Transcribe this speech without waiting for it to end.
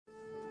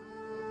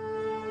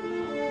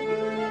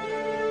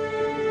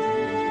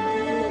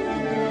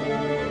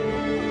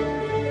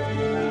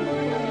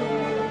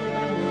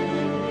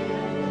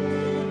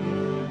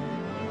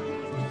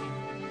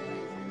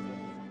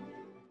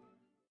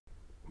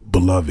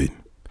Beloved,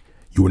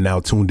 you are now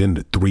tuned in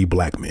to Three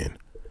Black Men,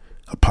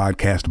 a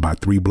podcast by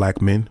three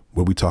black men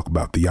where we talk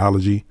about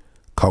theology,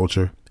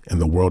 culture,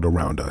 and the world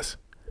around us.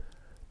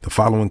 The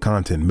following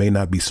content may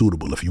not be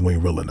suitable if you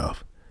ain't real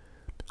enough.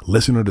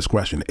 Listener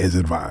discretion is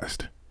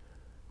advised,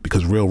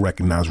 because real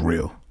recognize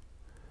real.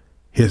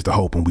 Here's the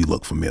hope when we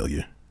look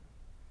familiar.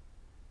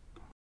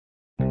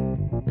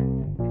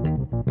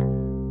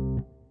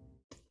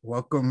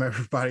 Welcome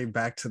everybody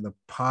back to the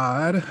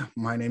pod.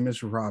 My name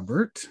is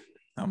Robert.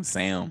 I'm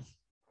Sam.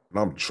 And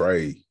I'm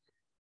Trey.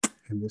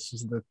 And this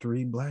is the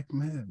Three Black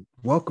Men.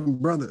 Welcome,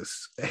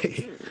 brothers.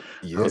 Hey,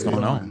 Yeah, what's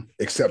going on?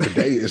 Except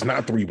today it's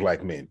not three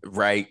black men.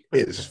 Right.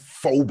 It's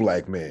four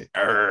black men.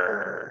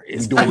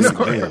 It's doing it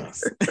again.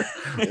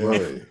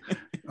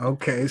 Yeah.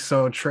 Okay,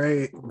 so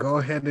Trey, go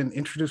ahead and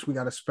introduce. We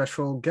got a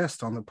special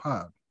guest on the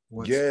pod.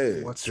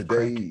 What's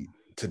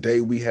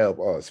Today we have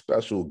a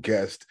special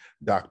guest,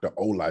 Dr.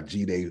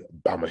 Olajide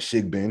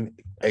Bamashigben,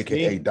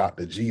 aka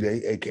Dr.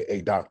 Jide,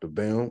 aka Dr.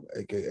 Bam,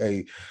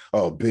 aka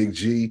Big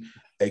G,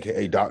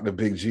 aka Dr.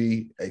 Big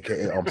G,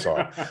 aka I'm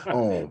sorry.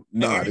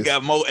 You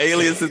got more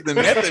aliases than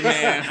Method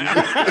Man.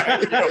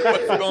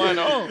 What's going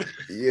on?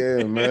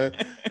 Yeah, man.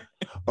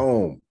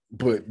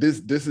 But this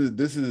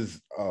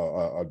is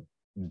a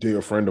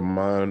dear friend of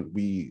mine.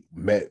 We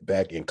met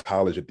back in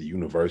college at the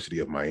University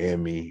of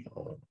Miami.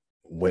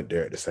 Went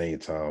there at the same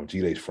time.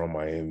 Jide's from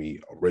Miami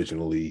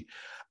originally.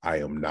 I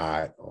am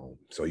not.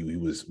 So he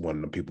was one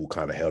of the people who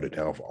kind of held it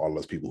down for all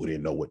those people who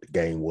didn't know what the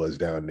game was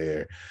down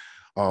there.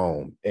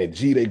 And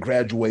Jide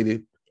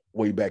graduated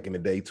way back in the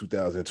day,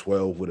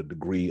 2012, with a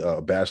degree, a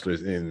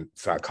bachelor's in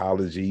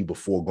psychology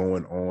before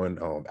going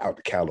on out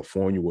to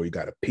California, where he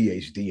got a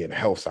PhD in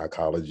health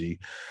psychology.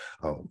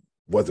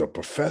 Was a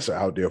professor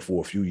out there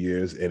for a few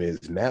years and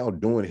is now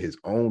doing his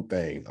own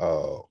thing,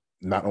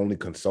 not only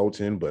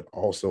consulting, but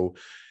also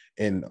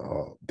in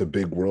the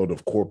big world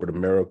of corporate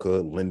America,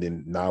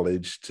 lending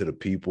knowledge to the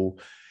people.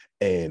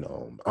 And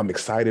I'm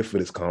excited for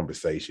this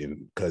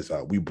conversation because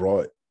we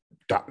brought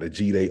Dr.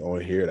 Jide on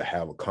here to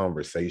have a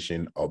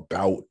conversation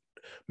about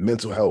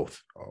mental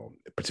health,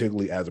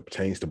 particularly as it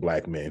pertains to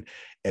Black men,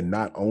 and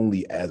not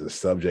only as a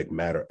subject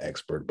matter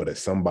expert, but as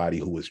somebody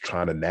who is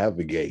trying to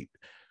navigate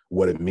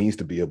what it means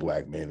to be a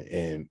Black man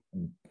and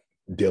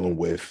dealing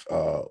with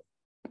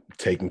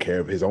taking care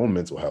of his own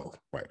mental health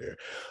right there.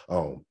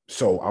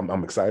 So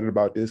I'm excited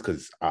about this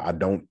because I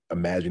don't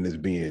imagine this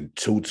being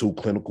too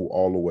clinical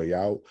all the way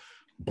out,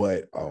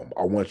 but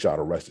I want y'all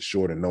to rest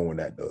assured and knowing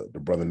that the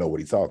brother know what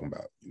he's talking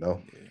about, you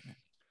know?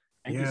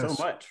 Thank you so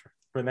much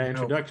for that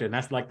introduction.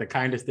 That's like the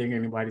kindest thing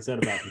anybody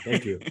said about me.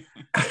 Thank you.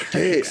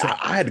 Yeah,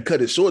 I had to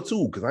cut it short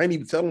too because I ain't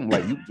even tell him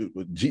like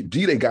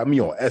they got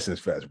me on Essence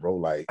Fest, bro.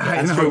 Like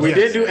that's true. We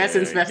did do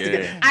Essence Fest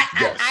together.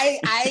 Yes.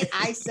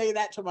 I say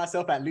that to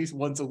myself at least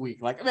once a week.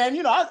 Like, man,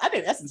 I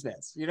did Essence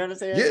Fest. You know what I'm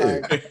saying?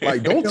 Yeah.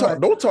 Like don't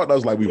talk to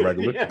us like we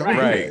regular. Yeah, Don't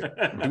right. do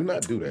that. Do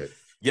not do that.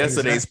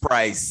 Yesterday's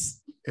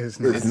price. It's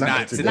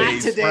not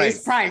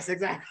today's price.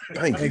 Exactly.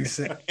 Thank you.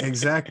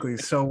 Exactly.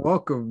 So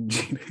welcome,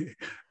 Jide.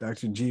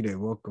 Dr. Jide.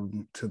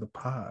 Welcome to the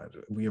pod.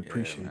 We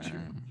appreciate you.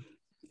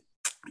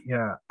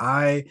 Yeah,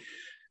 I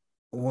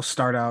will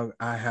start out.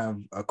 I have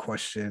a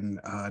question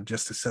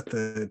just to set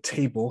the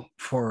table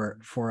for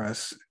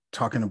us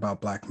talking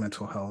about Black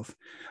mental health.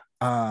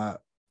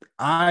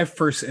 I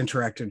first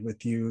interacted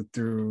with you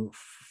through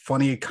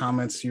funny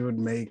comments you would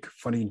make,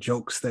 funny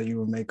jokes that you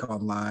would make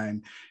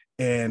online.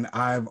 And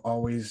I've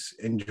always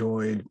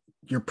enjoyed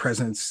your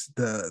presence,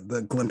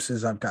 the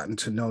glimpses I've gotten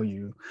to know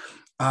you.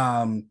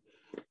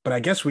 But I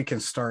guess we can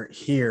start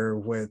here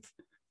with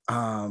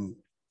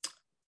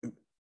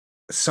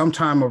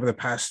sometime over the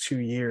past 2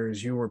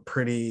 years, you were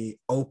pretty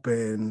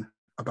open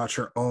about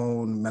your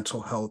own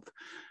mental health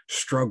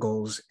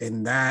struggles.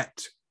 And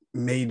that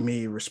made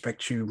me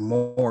respect you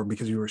more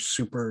because you were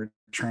super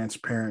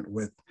transparent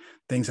with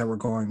things that were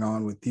going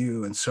on with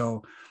you. And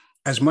so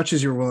as much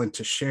as you're willing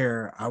to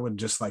share, I would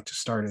just like to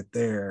start it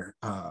there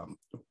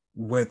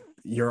with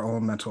your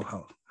own mental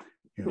health.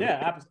 You know?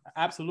 Yeah,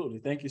 absolutely.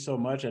 Thank you so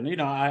much. And,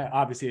 I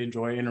obviously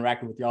enjoy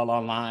interacting with y'all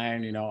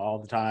online, all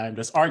the time,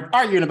 just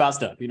arguing about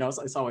stuff,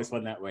 it's always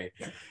fun that way.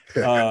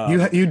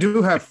 You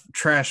do have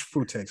trash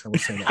food takes, I will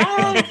say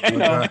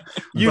that.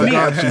 You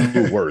got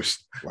the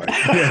worst.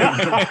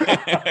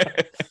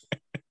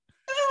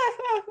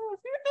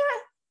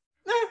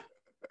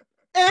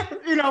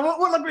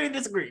 We'll agree and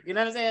disagree. You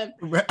know what I'm saying?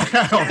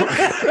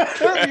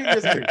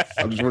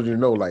 I just want you to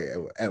know, like,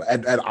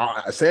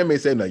 Sam may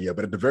say nothing yet,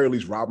 but at the very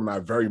least, Rob and I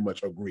very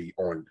much agree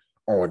on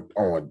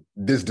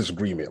this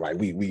disagreement. Like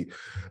we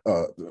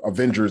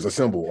Avengers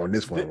assemble on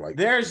this one. Like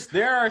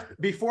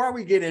before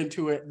we get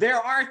into it, there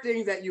are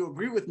things that you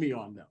agree with me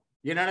on, though.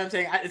 You know what I'm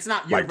saying? It's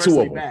not like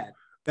universally bad.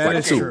 That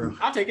is true.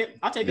 I'll take it.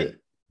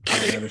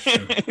 That is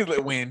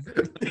true. Win.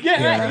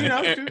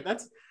 Yeah.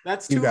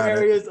 That's two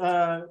areas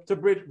to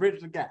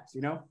bridge the gaps.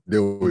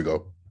 There we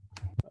go.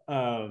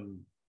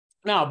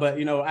 No, but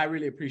I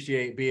really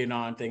appreciate being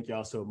on. Thank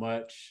y'all so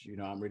much.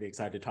 I'm really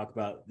excited to talk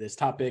about this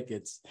topic.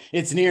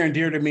 It's near and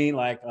dear to me.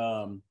 Like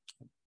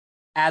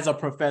as a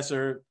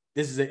professor,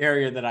 this is an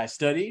area that I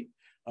studied.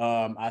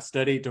 I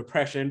studied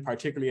depression,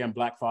 particularly in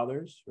Black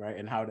fathers, right?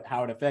 And how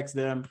it affects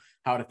them,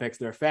 how it affects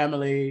their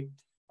family.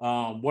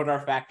 What are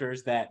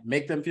factors that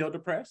make them feel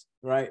depressed,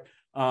 right?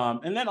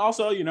 And then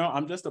also, you know,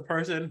 I'm just a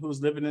person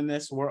who's living in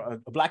this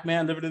world, a Black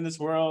man living in this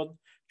world,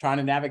 trying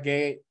to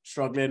navigate,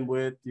 struggling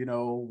with, you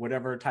know,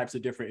 whatever types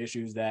of different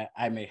issues that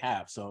I may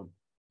have. So,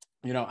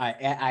 you know,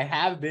 I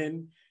have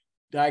been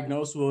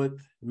diagnosed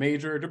with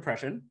major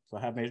depression. So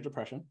I have major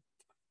depression.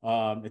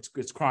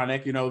 It's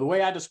chronic. You know, the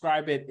way I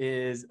describe it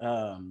is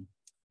an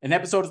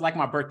episode is like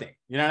my birthday.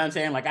 You know what I'm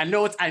saying? Like, I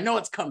know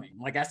it's coming.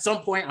 Like, at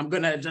some point I'm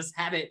gonna just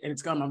have it and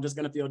it's coming. I'm just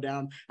gonna feel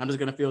down. I'm just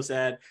gonna feel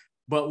sad.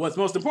 But what's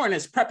most important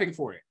is prepping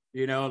for it.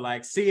 You know,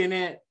 like seeing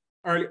it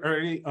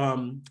early,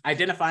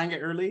 identifying it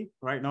early,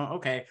 right? No,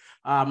 okay.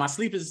 My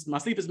sleep is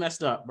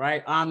messed up,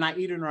 right? I'm not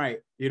eating right.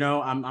 You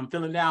know, I'm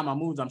feeling down, my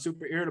moods, I'm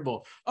super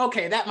irritable.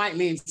 Okay, that might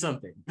mean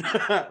something,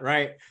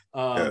 right?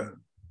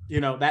 You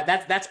know,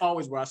 that's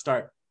always where I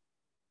start.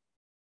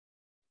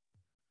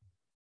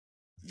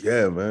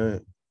 Yeah,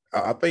 man.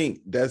 I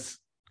think that's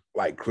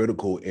like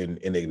critical in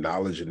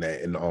acknowledging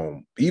that, and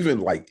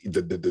even like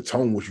the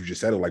tone which you just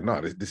said it, like,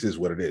 no, this is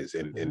what it is,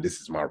 and this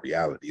is my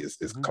reality.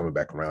 It's coming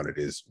back around. It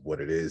is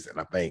what it is,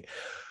 and I think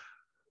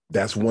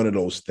that's one of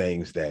those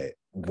things that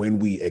when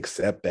we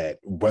accept that,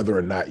 whether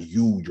or not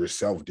you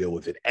yourself deal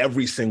with it,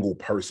 every single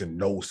person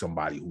knows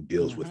somebody who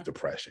deals with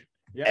depression.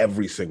 Yep.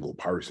 Every single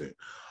person.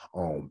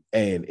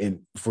 And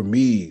for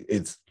me,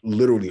 it's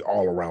literally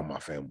all around my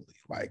family,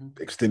 like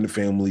extended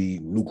family,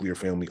 nuclear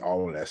family,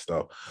 all of that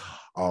stuff.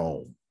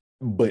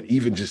 But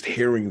even just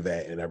hearing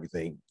that and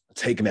everything,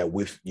 taking that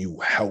with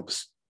you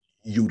helps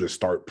you to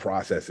start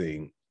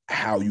processing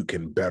how you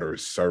can better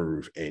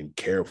serve and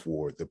care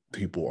for the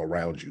people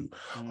around you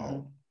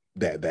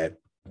that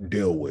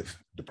deal with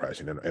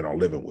depression and are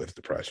living with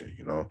depression,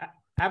 you know?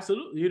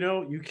 Absolutely. You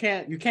know, you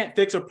can't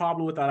fix a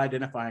problem without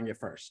identifying it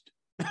first.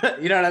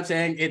 You know what I'm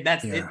saying?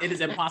 It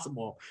is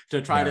impossible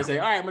to try to say,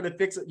 all right, I'm going to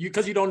fix it,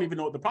 because you don't even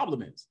know what the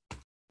problem is.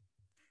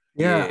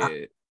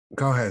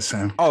 Go ahead,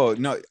 Sam. Oh,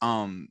 no.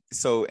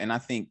 So, and I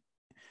think,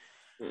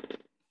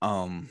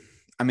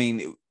 I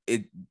mean,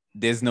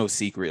 there's no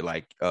secret,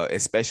 like,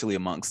 especially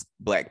amongst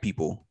Black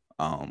people,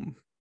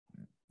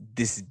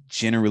 this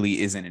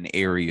generally isn't an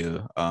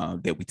area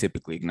that we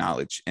typically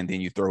acknowledge. And then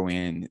you throw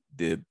in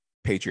the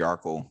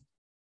patriarchal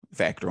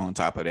factor on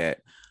top of that,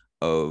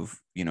 of,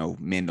 you know,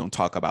 men don't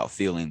talk about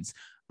feelings.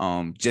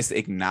 Just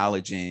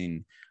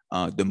acknowledging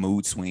the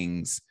mood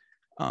swings.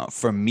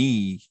 For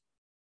me,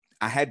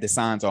 I had the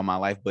signs all my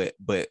life, but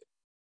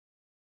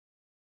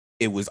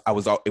it was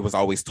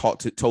always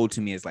told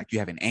to me as like, you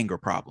have an anger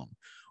problem,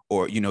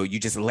 or, you know, you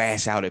just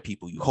lash out at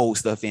people, you hold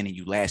stuff in and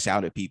you lash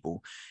out at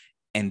people,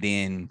 and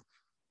then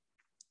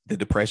the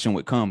depression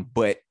would come.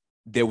 But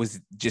there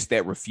was just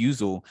that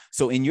refusal.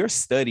 So in your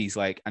studies,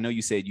 like, I know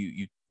you said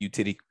you're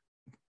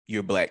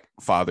a Black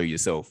father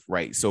yourself,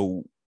 right?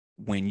 So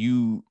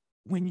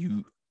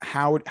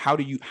how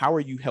are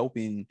you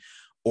helping,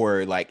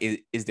 or like,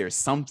 is there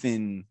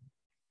something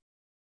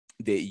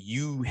that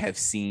you have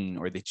seen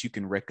or that you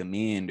can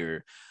recommend,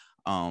 or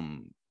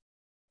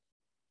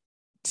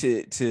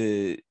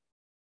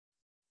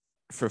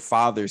for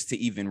fathers to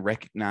even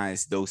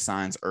recognize those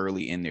signs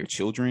early in their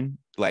children?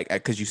 Like,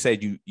 because you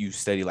said you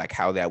study like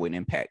how that would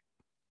impact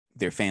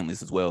their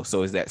families as well.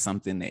 So is that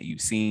something that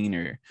you've seen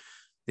or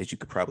that you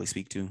could probably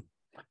speak to?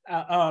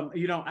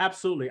 You know,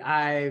 absolutely.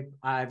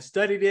 I've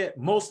studied it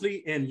mostly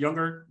in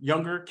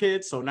younger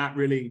kids, so not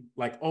really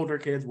like older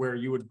kids where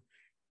you would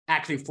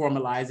actually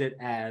formalize it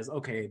as,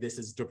 okay, this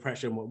is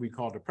depression, what we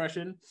call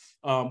depression.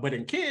 But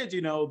in kids,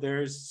 you know,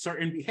 there's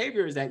certain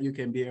behaviors that you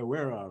can be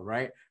aware of,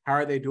 right? How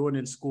are they doing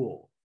in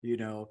school? You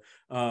know,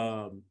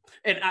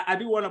 and I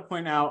do want to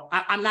point out,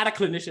 I'm not a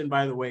clinician,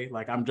 by the way.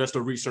 Like, I'm just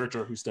a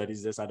researcher who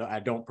studies this.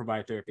 I don't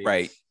provide therapy.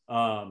 Right.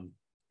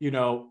 You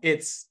know,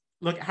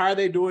 look, how are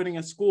they doing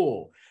in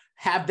school?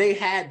 Have they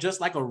had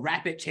just like a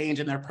rapid change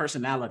in their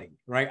personality,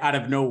 right? Out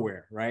of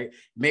nowhere, right?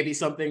 Maybe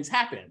something's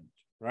happened,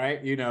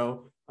 right? You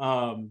know,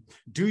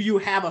 do you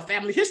have a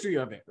family history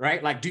of it,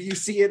 right? Like, do you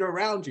see it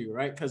around you,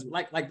 right? Because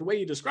like the way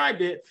you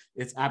described it,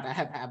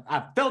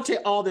 I've felt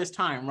it all this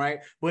time, right?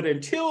 But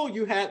until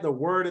you had the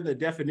word and the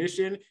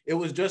definition, it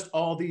was just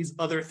all these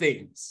other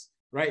things,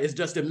 right? It's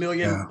just a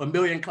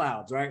million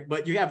clouds, right?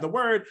 But you have the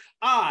word,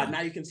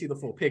 now you can see the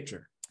full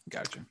picture.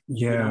 Gotcha.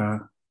 Yeah, you know?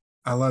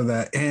 I love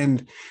that.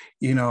 And,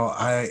 you know,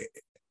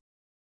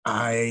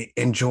 I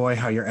enjoy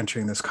how you're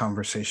entering this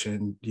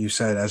conversation. You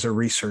said as a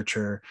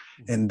researcher,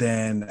 and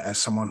then as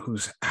someone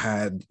who's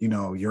had, you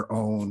know, your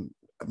own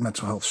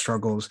mental health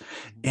struggles.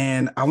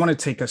 And I want to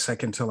take a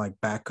second to like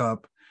back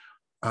up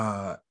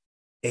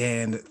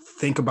and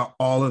think about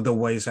all of the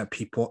ways that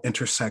people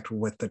intersect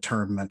with the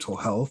term mental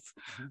health,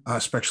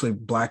 especially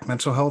Black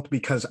mental health,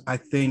 because I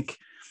think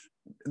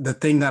the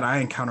thing that I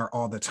encounter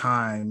all the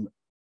time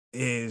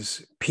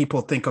is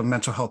people think of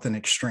mental health in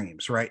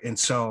extremes, right? And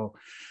so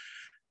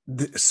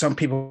some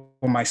people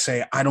might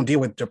say, I don't deal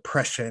with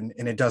depression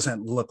and it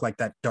doesn't look like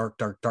that dark,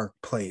 dark, dark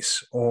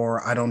place,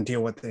 or I don't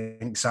deal with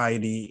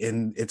anxiety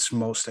in its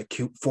most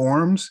acute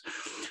forms.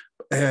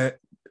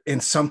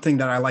 And something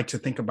that I like to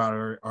think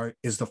about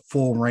is the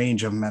full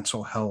range of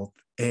mental health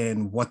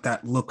and what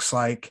that looks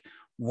like.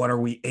 What are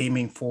we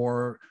aiming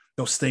for?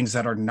 Those things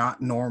that are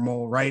not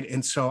normal, right?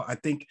 And so I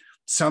think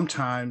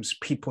sometimes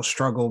people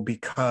struggle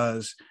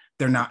because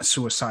they're not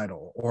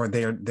suicidal, or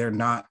they're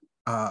not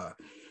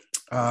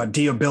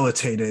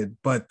debilitated,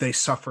 but they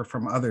suffer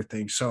from other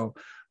things. So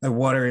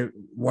what are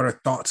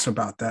thoughts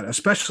about that,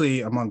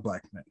 especially among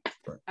Black men?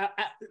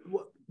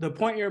 The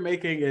point you're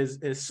making is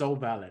so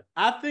valid.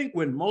 I think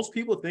when most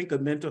people think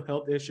of mental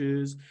health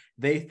issues,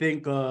 they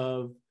think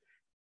of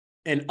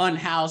an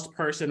unhoused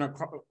person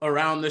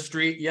around the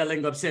street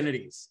yelling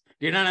obscenities.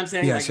 You know what I'm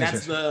saying? Yes, like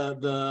that's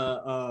the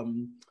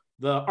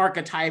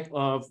archetype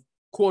of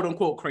quote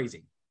unquote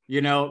crazy. You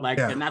know, like,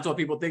 and that's what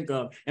people think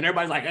of. And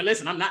everybody's like, hey,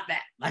 listen, I'm not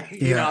that. Like,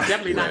 you know, I'm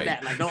definitely not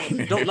that. Like,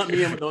 don't let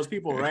me in with those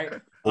people, right?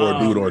 Or a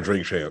dude on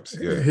Drink Champs.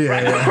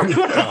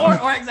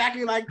 Right? Or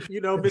exactly like, you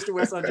know, Mr.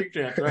 West on Drink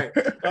Champs, right?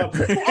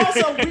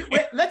 Also,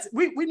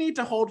 we need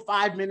to hold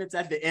 5 minutes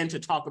at the end to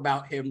talk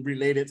about him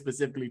related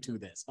specifically to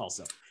this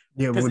also.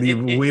 Yeah, we will.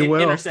 And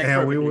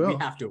we will. We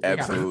have to.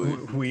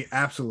 Absolutely. We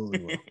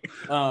absolutely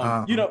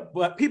will. You know,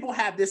 but people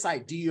have this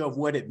idea of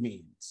what it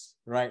means.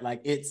 Right, like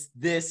it's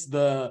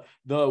the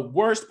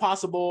worst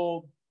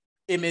possible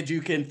image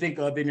you can think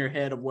of in your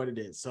head of what it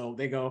is. So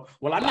they go,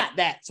 well, I'm not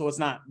that, so it's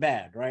not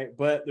bad, right?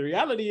 But the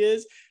reality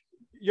is,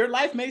 your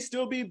life may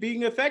still be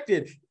being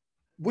affected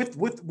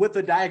with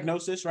a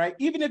diagnosis, right?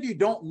 Even if you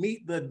don't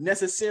meet the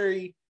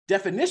necessary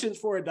definitions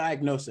for a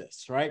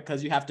diagnosis, right?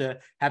 Because you have to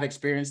have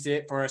experienced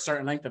it for a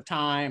certain length of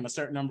time, a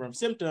certain number of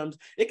symptoms.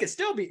 It could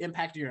still be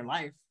impacting your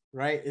life,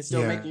 right? It's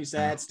still making you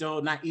sad,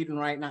 still not eating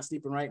right, not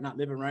sleeping right, not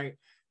living right.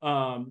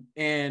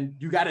 And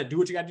you got to do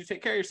what you got to do to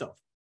take care of yourself,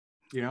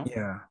 you know?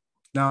 Yeah.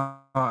 No,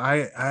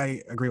 I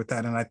agree with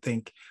that. And I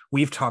think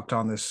we've talked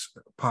on this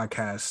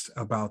podcast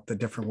about the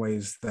different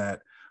ways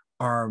that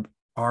our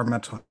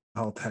mental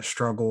health has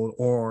struggled,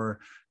 or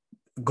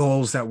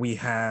goals that we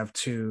have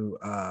to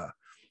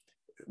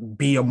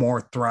be a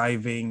more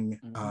thriving,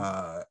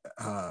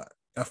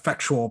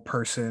 effectual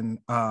person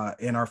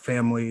in our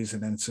families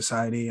and in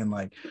society. And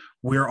like,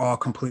 we're all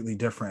completely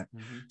different.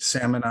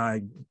 Sam and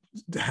I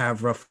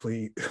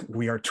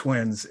we are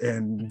twins,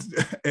 and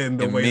in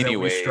the way that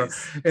we struggle,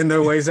 in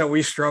the ways that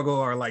we struggle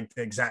are like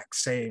the exact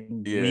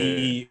same.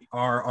 We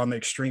are on the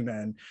extreme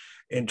end,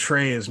 and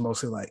Trey is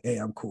mostly like, hey,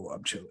 I'm cool,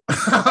 I'm chilling.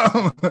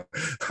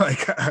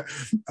 Like,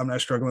 I'm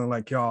not struggling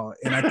like y'all.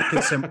 And I think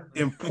it's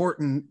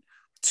important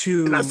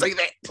to... And I say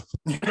that.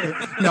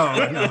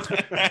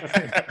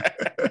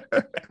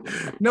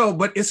 No,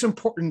 but it's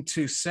important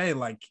to say,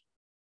 like,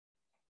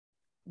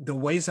 the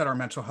ways that our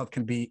mental health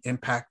can be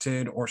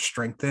impacted or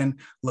strengthened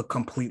look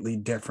completely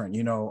different.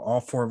 You know, all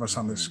four of us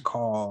on this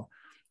call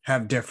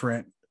have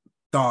different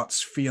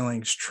thoughts,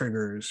 feelings,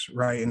 triggers,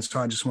 right? And so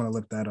I just want to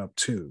lift that up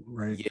too,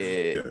 right?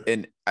 Yeah.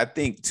 And I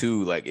think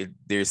too, like,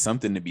 there's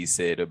something to be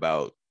said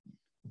about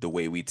the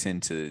way we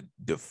tend to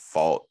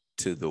default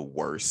to the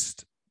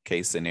worst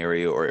case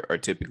scenario, or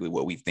typically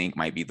what we think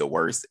might be the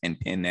worst, and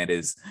pin that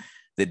as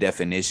the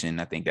definition.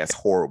 I think that's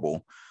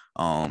horrible.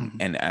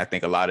 And I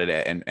think a lot of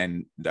that,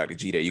 and Dr.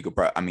 G, that you could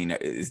probably, I mean,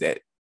 is that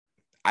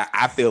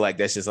I feel like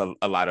that's just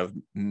a lot of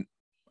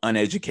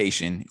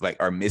uneducation, like,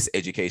 or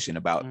miseducation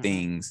about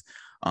things.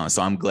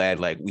 So I'm glad,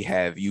 like, we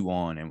have you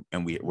on,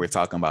 and we're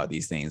talking about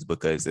these things,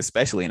 because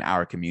especially in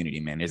our community,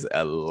 man, there's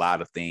a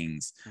lot of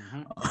things,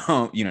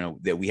 you know,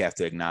 that we have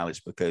to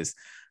acknowledge, because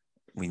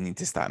we need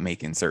to stop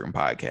making certain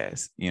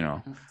podcasts, you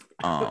know.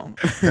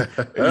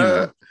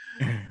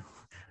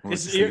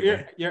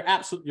 You're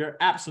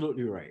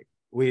absolutely right.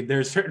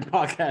 There's certain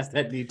podcasts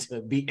that need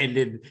to be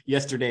ended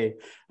yesterday.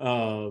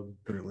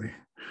 Really?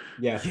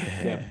 Yeah.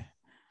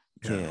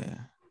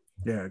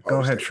 Go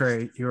ahead,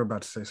 Trey. You were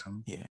about to say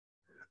something. Yeah.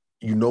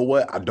 You know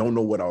what? I don't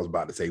know what I was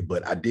about to say,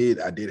 but I did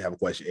have a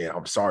question, and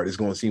I'm sorry, this is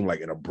going to seem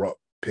like an abrupt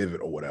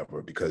pivot or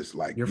whatever, because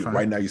like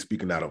right now you're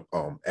speaking out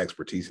of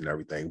expertise and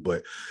everything,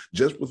 but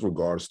just with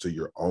regards to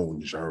your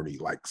own journey,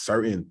 like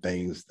certain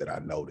things that I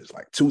noticed,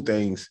 like two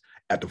things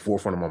at the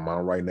forefront of my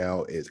mind right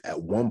now is, at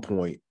one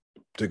point,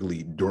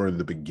 particularly during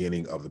the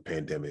beginning of the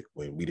pandemic,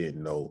 when we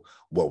didn't know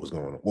what was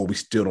going on. Well, we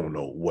still don't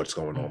know what's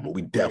going on, but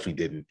we definitely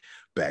didn't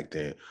back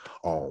then.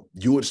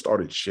 You had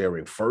started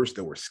sharing. First,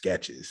 there were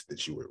sketches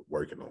that you were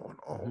working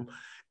on.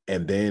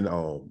 And then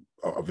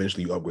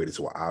eventually you upgraded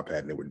to an iPad,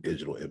 and there were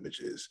digital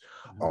images.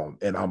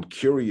 And I'm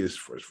curious,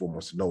 first and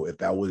foremost, to know if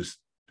that was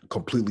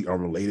completely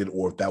unrelated,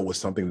 or if that was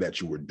something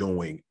that you were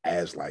doing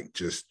as like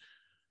just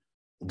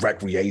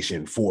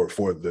recreation for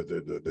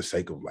the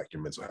sake of like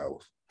your mental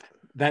health.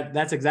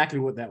 That's exactly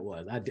what that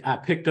was. I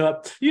picked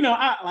up, you know,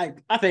 I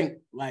think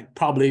like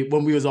probably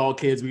when we was all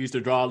kids, we used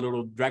to draw a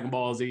little Dragon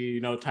Ball Z, you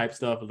know, type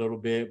stuff a little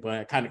bit,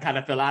 but kind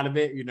of fell out of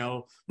it, you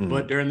know.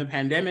 But during the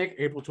pandemic,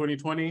 April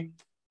 2020,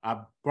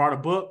 I brought a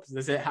book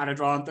that said how to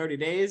draw in 30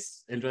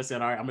 days, and just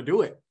said, all right, I'm gonna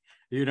do it.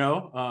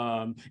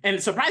 And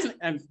surprisingly,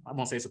 and I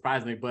won't say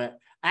surprisingly, but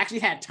I actually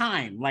had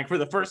time, like for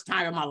the first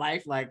time in my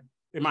life, like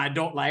in my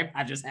adult life,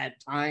 I just had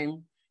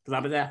time because I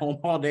was at home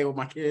all day with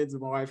my kids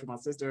and my wife and my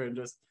sister, and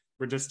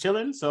we're just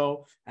chilling.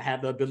 So I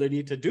had the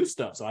ability to do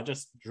stuff. So I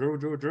just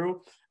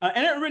drew.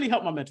 And it really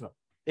helped my mental health.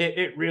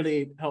 It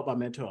really helped my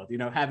mental health.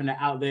 Having an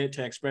outlet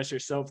to express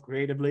yourself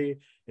creatively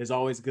is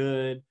always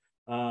good.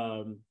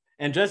 And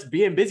just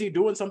being busy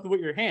doing something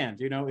with your hands,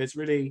 it's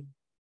really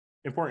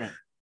important.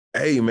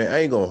 Hey man,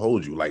 I ain't gonna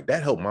hold you. Like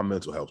that helped my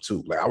mental health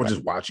too. Like I would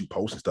just watch you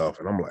post and stuff,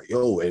 and I'm like,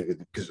 yo,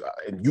 because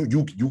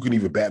you can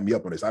even back me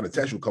up on this. I had to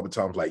text you a couple of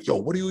times, like, yo,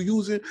 what are you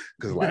using?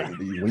 Because like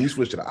when you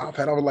switched to the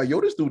iPad, I was like,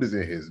 yo, this dude is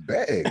in his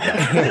bag.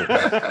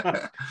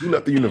 Like, you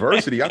left the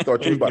university. I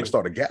thought you was about to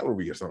start a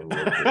gallery or something.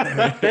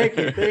 Thank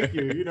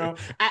you.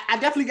 I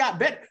definitely got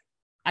better.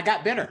 I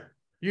got better.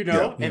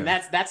 And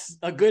that's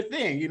a good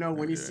thing.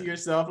 When you see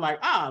yourself like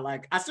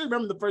I still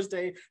remember the first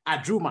day I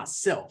drew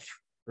myself.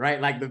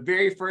 Right, like the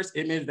very first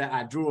image that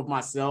I drew of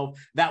myself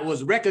that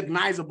was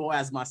recognizable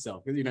as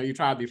myself. Because you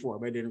tried before,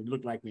 but it didn't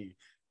look like me.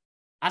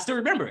 I still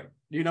remember it,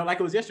 like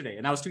it was yesterday,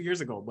 and that was 2 years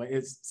ago. But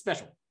it's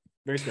special,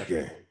 very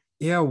special.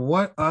 Yeah.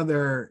 What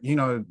other,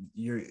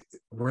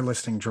 we're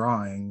listing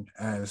drawing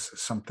as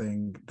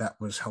something that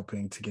was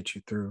helping to get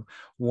you through.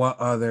 What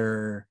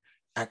other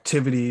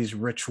activities,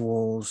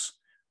 rituals,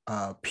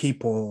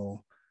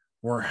 people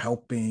were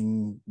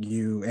helping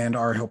you and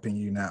are helping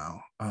you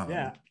now?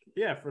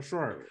 Yeah, for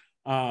sure.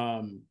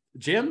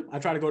 Gym, I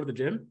try to go to the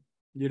gym,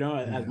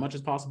 as much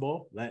as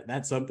possible.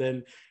 That's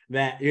something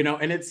that,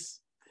 and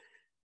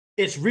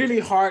it's really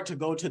hard to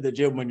go to the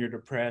gym when you're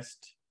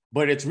depressed,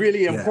 but it's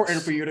really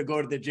important for you to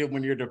go to the gym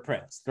when you're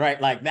depressed,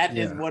 right? Like that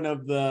is one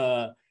of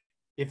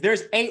if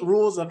there's 8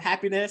 rules of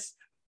happiness: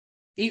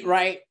 eat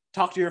right,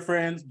 talk to your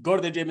friends, go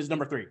to the gym is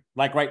number 3,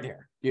 like right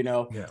there,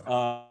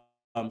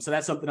 so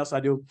that's something else I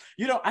do.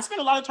 I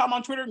spend a lot of time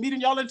on Twitter meeting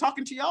y'all and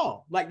talking to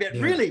y'all. Like that,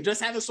 really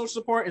just having social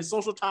support and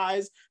social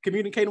ties,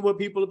 communicating with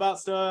people about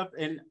stuff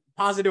in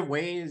positive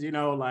ways,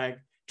 like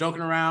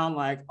joking around,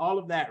 like all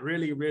of that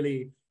really,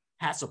 really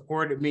has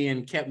supported me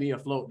and kept me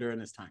afloat during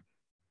this time.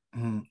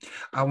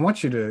 I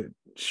want you to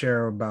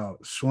share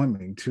about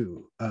swimming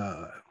too,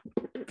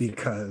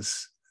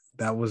 because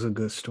that was a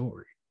good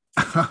story.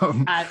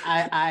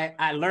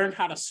 I learned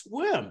how to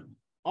swim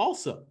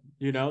also,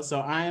 so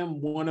I am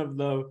one of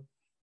the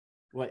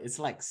it's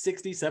like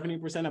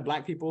 60-70% of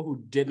Black people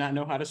who did not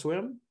know how to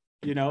swim,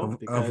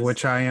 of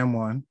which I am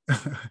one.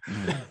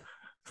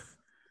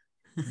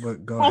 But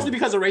mostly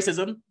because of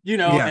racism,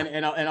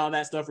 and all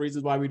that stuff,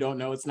 reasons why we don't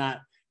know. It's not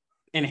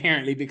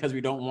inherently because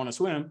we don't want to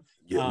swim.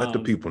 Let the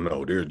people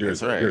know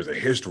there's a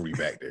history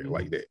back there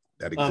like that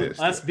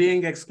exists. Us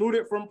being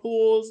excluded from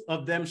pools,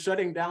 of them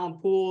shutting down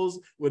pools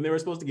when they were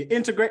supposed to get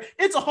integrated.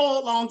 It's a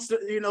whole long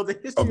story, the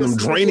history of them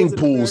draining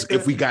pools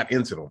if we got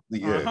into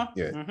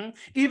them.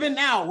 Even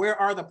now, where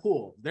are the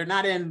pools? They're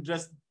not in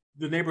just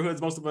the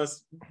neighborhoods most of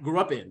us grew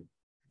up in.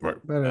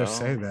 Right. Better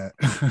say that.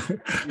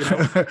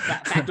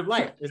 Fact of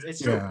life.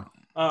 It's true. Yeah.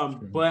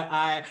 But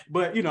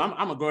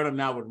I'm a grown up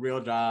now with a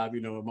real job,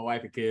 with my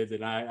wife and kids,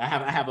 and I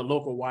have a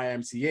local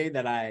YMCA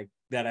that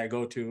I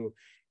go to,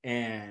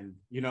 and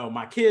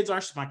my kids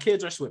are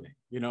swimming.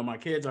 My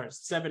kids are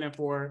 7 and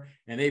 4,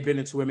 and they've been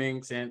in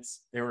swimming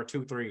since they were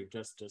 2-3,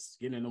 just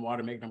getting in the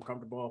water, making them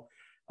comfortable.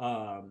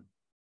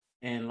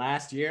 And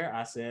last year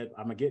I said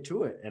I'm gonna get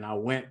to it, and I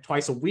went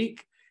twice a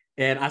week.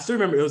 And I still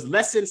remember it was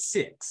lesson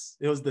 6.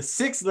 It was the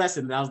 6th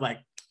lesson that I was like,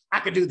 I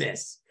could do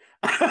this.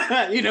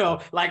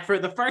 Like for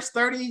the first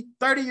 30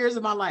 years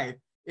of my life,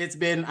 it's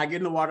been, I get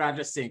in the water, I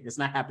just sink. It's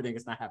not happening.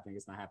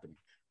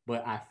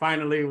 But I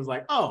finally was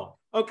like, oh,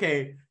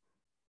 okay.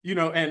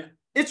 And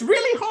it's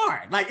really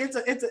hard. Like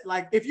it's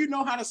like, if you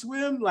know how to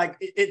swim, like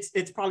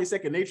it's probably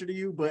second nature to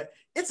you, but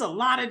it's a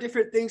lot of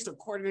different things to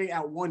coordinate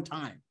at one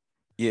time.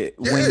 Yeah.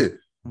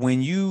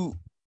 When you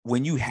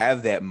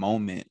have that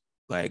moment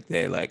like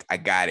that, like I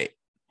got it.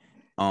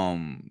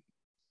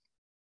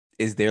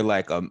 Is there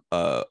like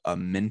a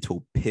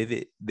mental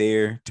pivot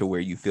there to where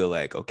you feel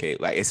like, okay,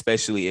 like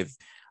especially if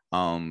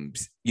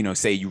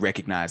say you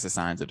recognize the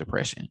signs of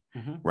depression,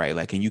 right?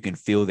 Like, and you can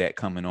feel that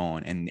coming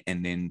on, and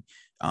then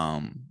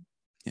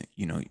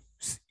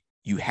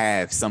you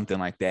have something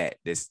like that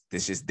that's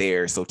just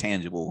there, so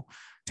tangible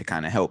to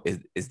kind of help.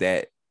 Is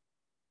that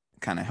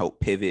kind of help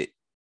pivot?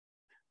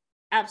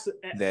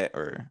 Absolutely. That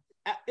or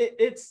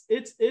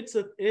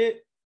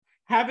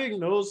having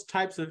those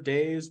types of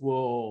days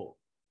will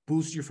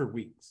boost you for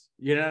weeks.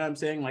 You know what I'm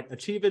saying? Like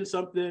achieving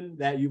something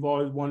that you've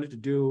always wanted to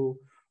do,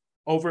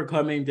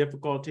 overcoming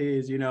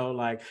difficulties,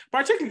 like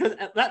particularly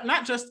because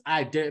not just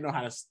I didn't know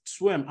how to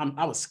swim,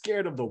 I was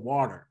scared of the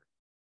water,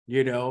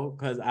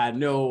 because I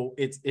know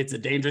it's a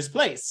dangerous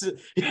place,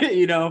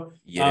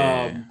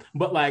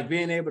 but like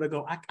being able to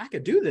go, I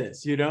could do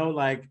this,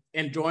 like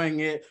enjoying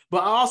it.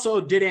 But I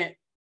also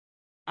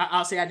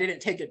I'll say I didn't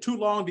take it too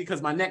long, because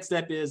my next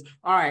step is,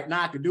 all right,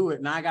 now I can do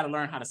it. Now I got to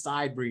learn how to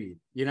side breathe.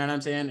 You know what I'm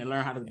saying? And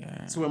learn how to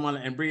swim on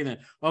it and breathe in.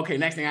 Okay,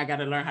 next thing I got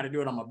to learn how to do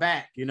it on my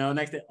back.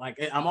 Next thing, like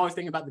I'm always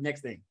thinking about the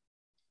next thing.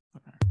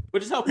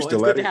 which is helpful. It's still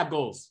good at to it? have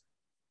goals.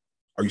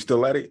 Are you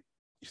still at it?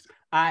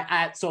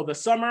 So the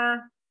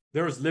summer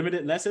there was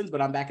limited lessons,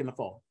 but I'm back in the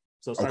fall.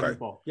 So starting in the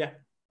fall. Yeah.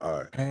 All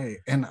right. Hey,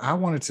 and I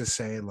wanted to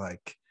say,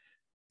 like,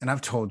 and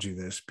I've told you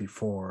this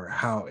before,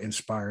 how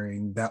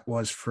inspiring that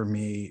was for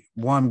me.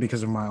 One,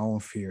 because of my own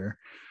fear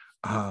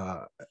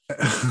that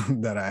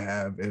I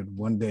have, and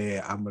one day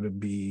I'm gonna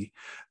be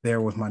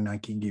there with my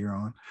Nike gear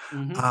on.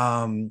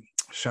 Mm-hmm.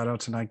 Shout out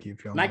to Nike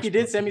if y'all. Nike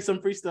did send me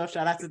some free stuff.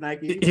 Shout out to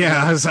Nike.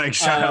 Yeah, I was like,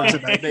 shout out to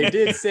Nike. They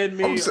did send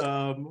me.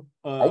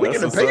 Are we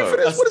getting paid for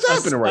this? What is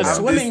happening right now?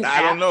 Swimming I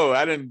don't app, know.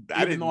 I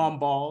didn't know I'm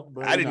bald,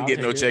 but I didn't get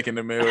no check in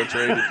the mail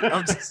traded.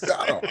 I'm just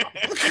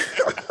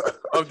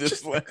I'm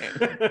just playing.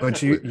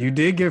 But you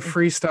did get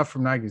free stuff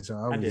from Nike, so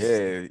I was,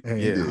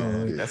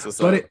 That's what's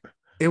but up.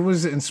 it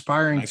was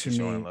inspiring Nike to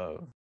showing me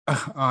love.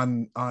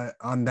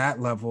 on that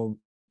level,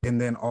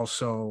 and then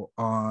also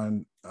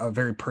on a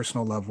very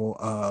personal level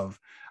of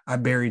I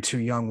buried 2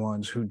 young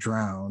ones who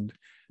drowned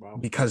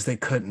because they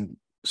couldn't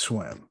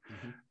swim.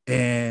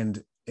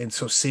 And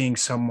so seeing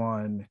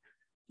someone,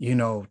 you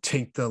know,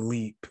 take the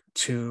leap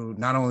to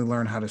not only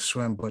learn how to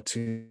swim, but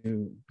to,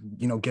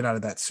 you know, get out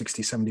of that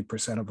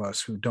 60-70% of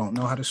us who don't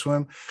know how to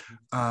swim.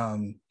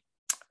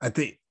 I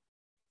think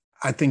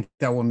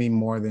that will mean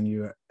more than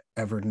you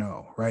ever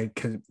know, right?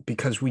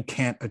 Because we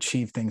can't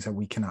achieve things that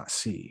we cannot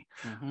see.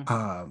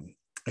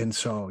 And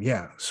so,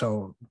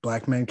 so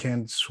Black men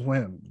can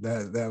swim.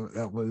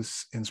 That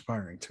was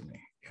inspiring to me.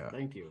 Yeah.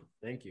 Thank you.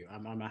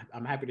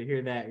 I'm happy to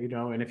hear that, you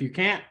know, and if you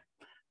can't,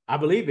 I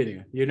believe in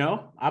you, you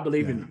know, I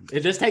believe in you.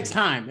 It just takes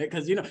time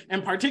because, you know,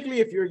 and particularly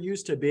if you're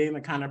used to being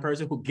the kind of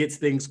person who gets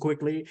things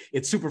quickly,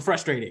 it's super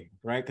frustrating,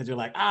 right? Because you're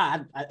like,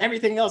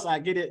 everything else, I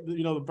get it,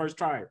 you know, the first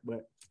try,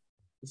 but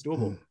it's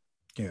doable.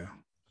 Yeah.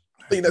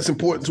 I think that's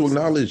important to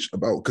acknowledge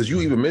about, because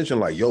you even mentioned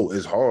like, yo,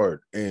 it's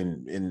hard,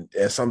 and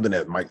as something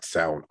that might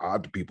sound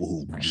odd to people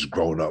who just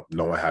grown up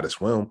knowing how to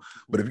swim.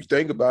 But if you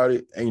think about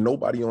it, ain't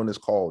nobody on this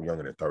call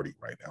younger than 30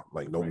 right now.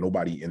 Like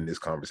nobody in this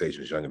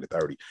conversation is younger than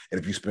 30. And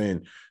if you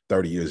spend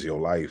 30 years of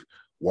your life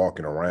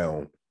walking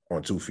around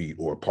on 2 feet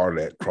or part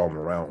of that crawling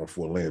around on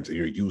 4 limbs, and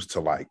you're used to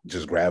like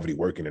just gravity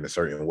working in a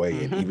certain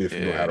way, and even if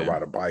you know how to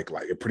ride a bike,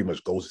 like it pretty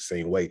much goes the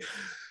same way.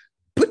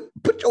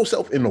 Put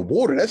yourself in the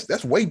water.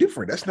 That's way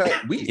different. That's not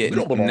we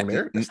don't belong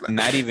there.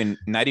 Not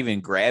even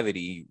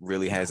gravity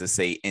really has a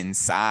say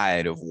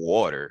inside of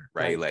water,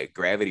 right? Like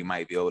gravity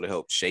might be able to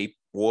help shape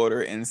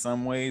water in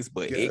some ways,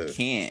 but it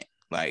can't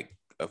like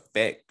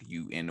affect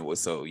you in the water.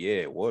 So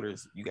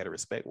water's, you got to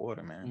respect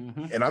water,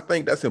 man. And I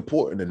think that's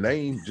important to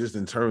name, just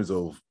in terms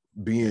of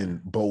being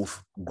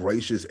both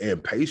gracious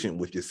and patient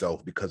with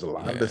yourself, because a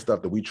lot of the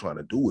stuff that we trying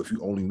to do, if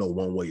you only know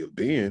one way of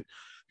being,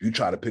 you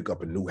try to pick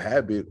up a new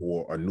habit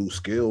or a new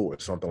skill or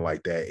something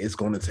like that, it's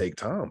going to take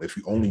time. If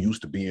you only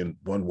used to being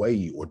one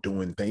way or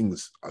doing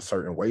things a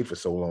certain way for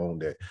so long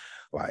that,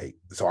 like,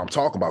 so I'm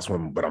talking about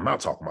swimming, but I'm not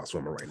talking about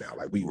swimming right now.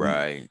 Like we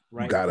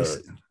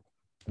gotta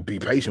be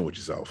patient with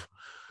yourself.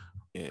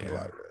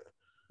 Yeah,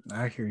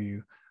 I hear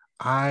you.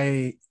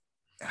 I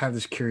have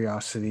this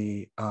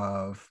curiosity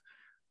of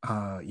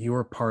you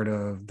were part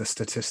of the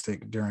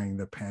statistic during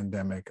the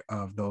pandemic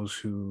of those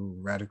who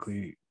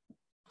radically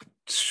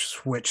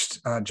switched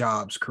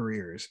jobs,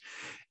 careers,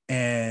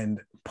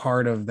 and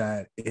part of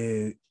that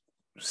it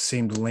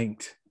seemed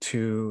linked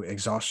to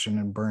exhaustion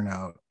and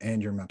burnout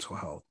and your mental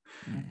health.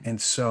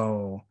 And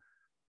so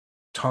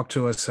talk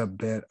to us a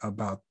bit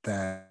about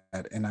that.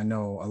 And I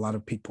know a lot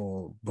of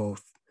people,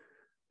 both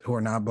who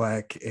are not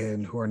Black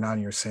and who are not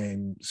in your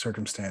same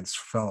circumstance,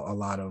 felt a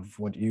lot of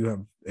what you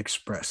have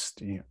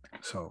expressed.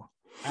 So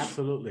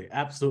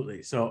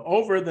Absolutely. So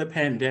over the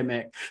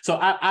pandemic, so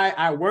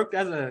I worked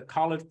as a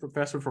college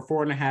professor for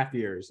 4.5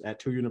 years at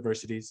 2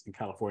 universities in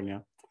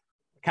California,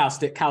 Cal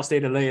State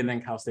LA, and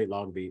then Cal State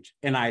Long Beach.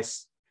 And I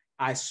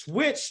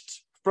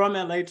switched from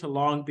LA to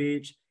Long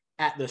Beach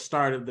at the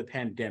start of the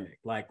pandemic.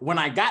 Like when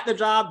I got the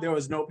job, there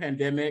was no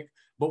pandemic,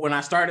 but when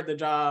I started the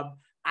job,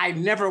 I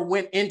never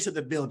went into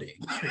the building.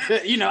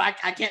 You know,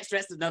 I can't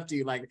stress enough to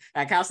you, like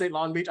at Cal State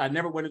Long Beach, I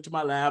never went into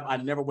my lab. I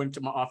never went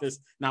into my office,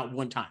 not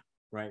one time.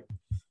 Right.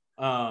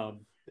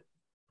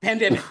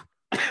 Pandemic.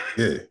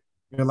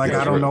 You're like,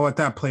 I don't know what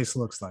that place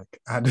looks like.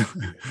 I do.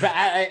 But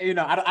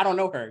I don't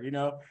know her, you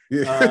know.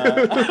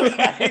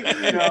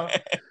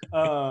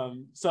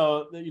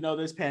 So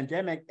this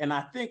pandemic, and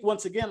I think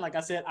once again, like I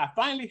said, I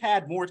finally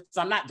had more.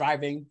 So I'm not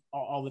driving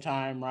all the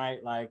time,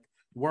 right? Like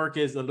work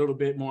is a little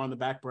bit more on the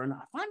back burner.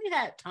 I finally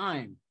had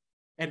time.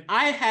 And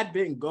I had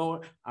been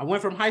I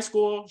went from high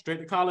school straight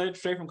to college,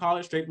 straight from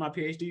college, straight to my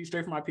PhD,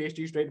 straight from my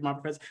PhD, straight to my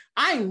professor.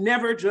 I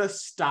never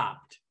just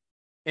stopped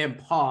and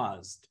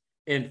paused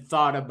and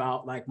thought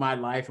about like my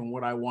life and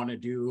what I want to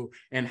do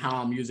and how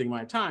I'm using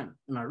my time.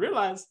 And I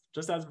realized,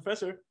 just as a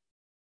professor,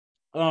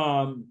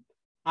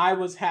 I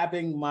was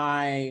having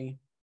my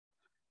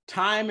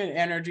time and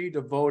energy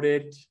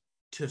devoted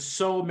to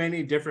so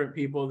many different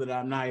people that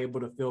I'm not able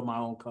to fill my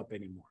own cup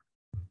anymore,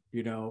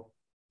 you know?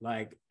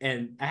 Like,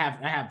 and I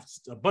have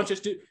a bunch of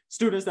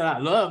students that I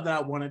love that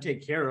I want to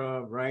take care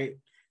of, right?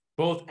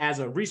 both as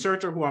a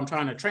researcher who I'm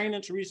trying to train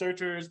into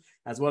researchers,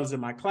 as well as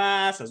in my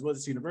class, as well as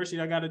this university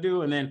I got to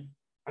do. And then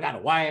I got a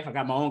wife, I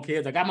got my own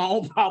kids, I got my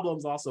own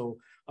problems also.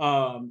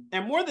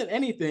 And more than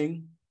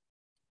anything,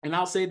 and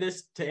I'll say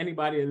this to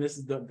anybody, and this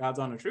is the God's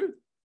honest truth,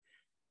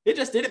 it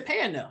just didn't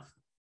pay enough.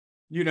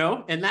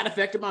 And that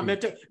affected my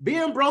mental.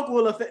 Being broke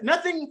will affect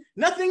nothing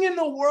in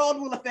the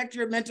world will affect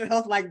your mental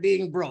health like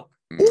being broke.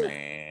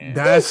 Man.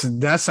 That's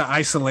an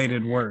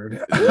isolated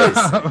word.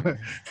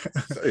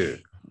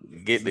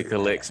 Get the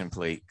collection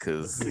plate,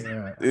 because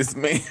this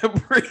man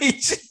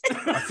preach.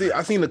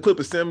 I seen the clip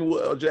of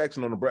Samuel L.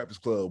 Jackson on the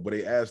Breakfast Club where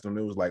they asked him,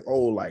 it was like,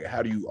 oh, like,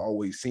 how do you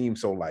always seem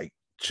so like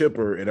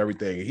chipper and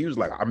everything? And he was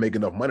like, I make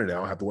enough money now, I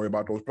don't have to worry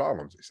about those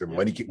problems. He said,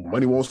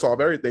 money won't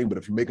solve everything, but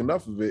if you make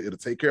enough of it, it'll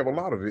take care of a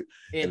lot of it.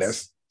 And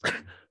that's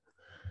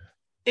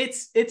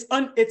it's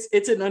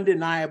an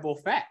undeniable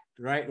fact,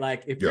 right?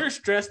 Like if you're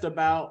stressed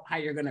about how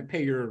you're gonna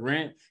pay your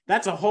rent,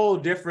 that's a whole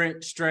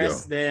different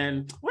stress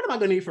than what am I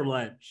gonna eat for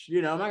lunch?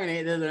 Am I gonna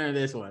eat this or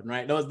this one,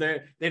 right? Those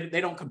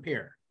they don't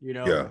compare,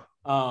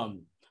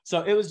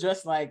 So it was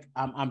just like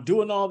I'm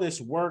doing all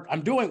this work,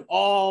 I'm doing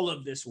all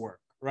of this work,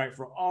 right,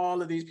 for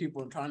all of these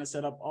people. I'm trying to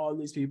set up all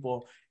these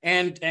people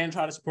and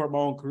try to support my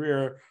own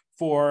career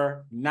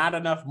for not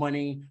enough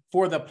money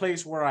for the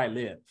place where I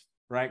live,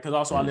 right? Because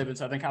also I live in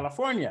Southern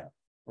California,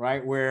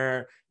 right,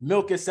 where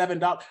milk is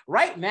 $7.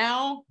 Right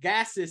now,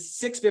 gas is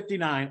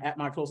 $6.59 at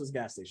my closest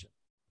gas station.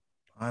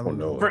 I don't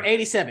know. For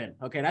 87.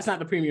 Okay, that's not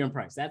the premium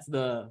price. That's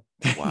the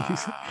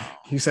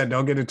He said,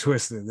 "Don't get it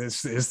twisted.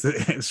 This is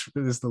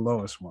the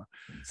lowest one."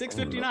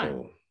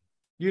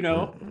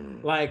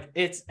 $6.59. Like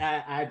it's.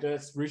 I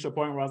just reached a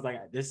point where I was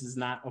like, "This is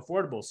not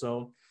affordable."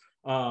 So,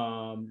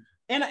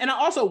 and I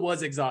also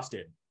was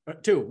exhausted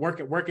too,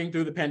 working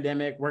through the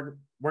pandemic,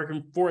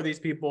 working for these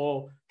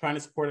people, trying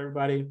to support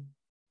everybody.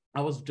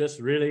 I was just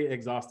really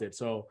exhausted.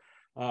 So,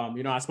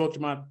 I spoke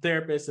to my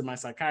therapist and my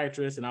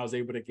psychiatrist, and I was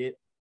able to get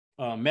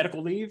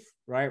medical leave,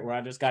 right, where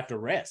I just got to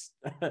rest.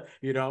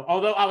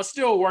 Although I was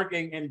still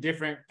working in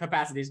different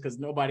capacities because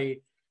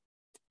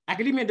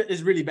academia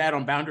is really bad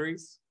on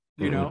boundaries.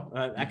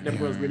 Academic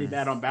world is really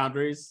bad on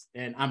boundaries,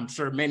 and I'm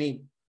sure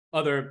many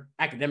other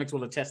academics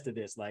will attest to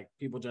this. Like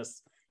people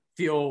just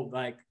feel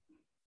like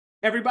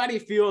everybody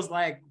feels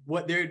like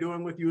what they're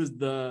doing with you is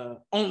the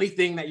only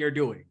thing that you're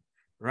doing,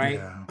 right?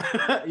 Yeah.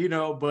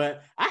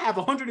 But I have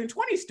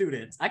 120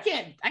 students. I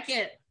can't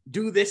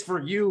do this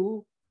for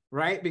you,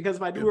 right? Because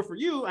if I do it for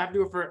you, I have to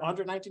do it for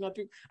 119 other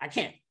people. I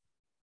can't,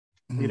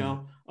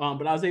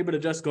 but I was able to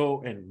just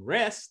go and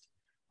rest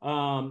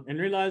and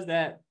realize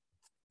that,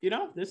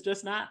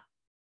 it's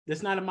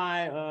not in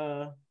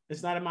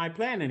my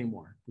plan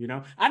anymore.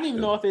 I didn't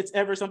even know if it's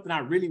ever something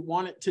I really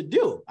wanted to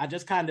do. I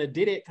just kind of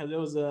did it because it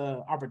was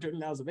an opportunity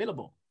that was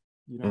available,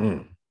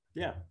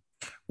 Yeah.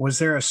 Was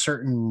there a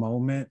certain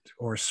moment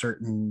or a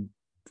certain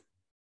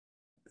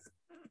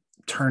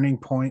turning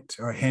point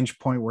or hinge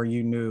point where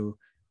you knew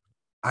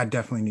I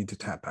definitely need to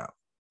tap out?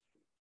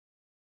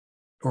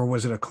 Or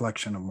was it a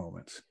collection of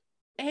moments?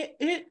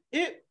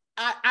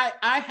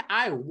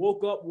 I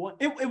woke up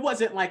it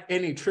wasn't like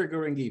any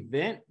triggering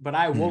event, but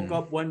I woke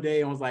up one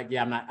day and was like,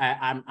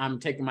 I'm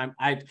taking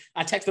I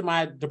texted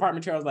my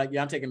department chair. I was like,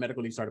 I'm taking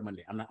medical leave starting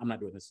Monday. I'm not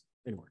doing this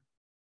anymore.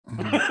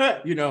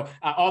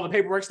 All the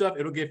paperwork stuff,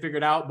 it'll get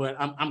figured out, but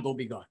I'm gonna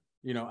be gone.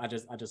 I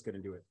just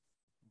couldn't do it.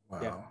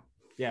 Wow.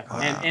 Yeah.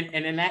 Wow.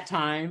 And in that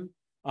time,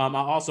 I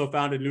also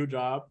found a new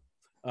job,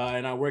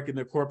 and I work in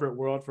the corporate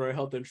world for a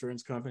health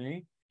insurance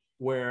company,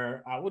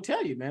 where I will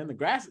tell you, man,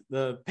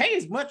 the pay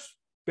is much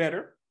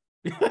better,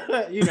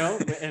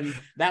 and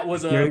that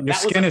was your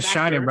skin is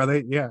shining,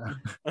 brother. Yeah.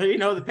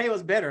 The pay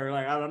was better.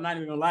 Like, I'm not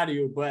even gonna lie to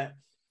you, but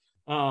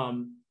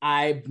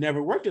I've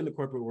never worked in the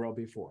corporate world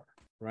before,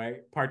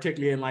 right?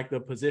 Particularly in like the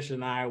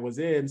position I was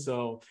in.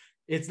 So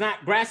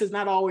grass is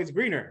not always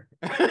greener,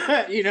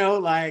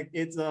 like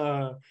it's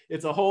a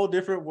whole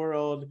different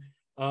world,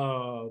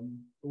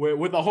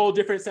 with a whole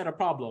different set of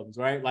problems,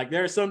 right? Like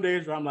there are some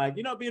days where I'm like,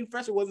 being a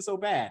professor wasn't so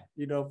bad,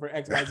 for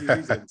XYZ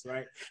reasons,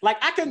 right?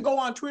 Like I can go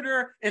on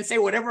Twitter and say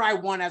whatever I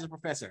want as a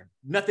professor.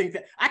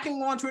 I can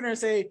go on Twitter and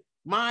say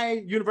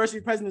my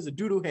university president is a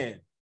doo-doo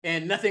head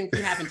and nothing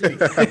can happen to me.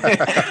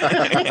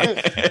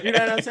 You know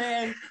what I'm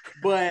saying?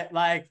 But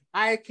like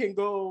I can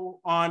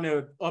go on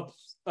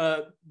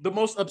the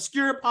most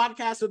obscure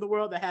podcast in the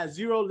world that has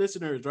 0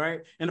 listeners, right?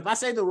 And if I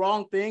say the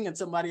wrong thing and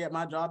somebody at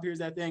my job hears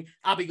that thing,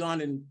 I'll be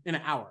gone in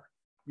an hour.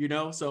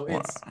 So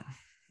it's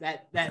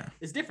that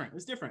is different.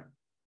 It's different.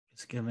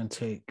 It's give and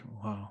take.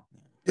 Wow.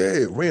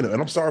 Yeah, Raina, and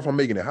I'm sorry if I'm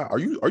making it hot. Are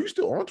you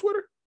still on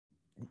Twitter?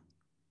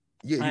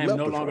 Yeah, I am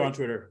no longer on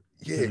Twitter.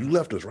 Yeah, you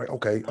left us, right?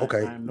 Okay.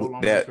 I'm no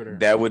longer on Twitter.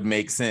 That would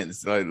make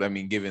sense.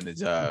 Given the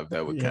job,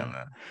 that would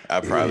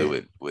I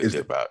probably would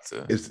dip out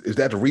to. Is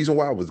that the reason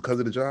why? Was it because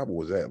of the job, or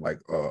was that like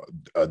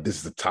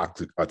this is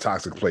a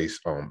toxic place,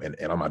 and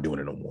I'm not doing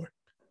it no more,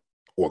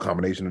 or a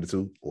combination of the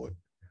two, or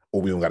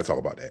we don't got to talk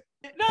about that?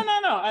 No.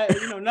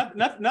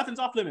 Nothing's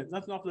off limits.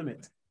 Nothing off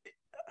limits.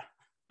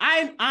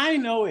 I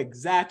know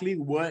exactly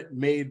what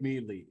made me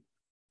leave.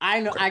 I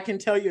know. I can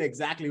tell you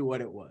exactly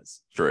what it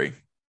was. Dre.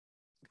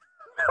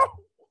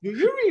 Do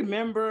you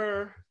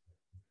remember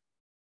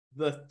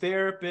the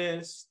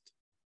therapist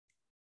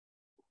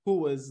who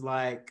was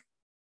like,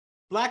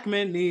 Black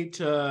men need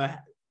to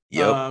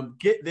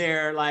get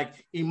their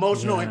like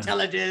emotional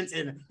intelligence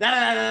and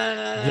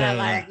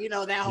like, you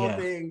know, that whole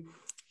thing.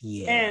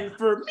 Yeah. And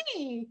for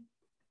me,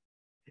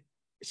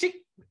 she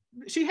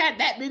had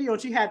that video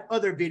and she had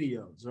other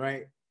videos,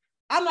 right?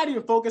 I'm not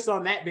even focused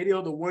on that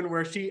video, the one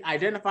where she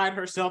identified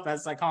herself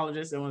as a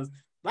psychologist and was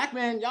Black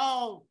men,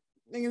 y'all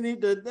niggas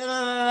need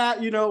to,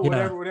 you know,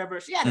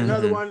 whatever. She had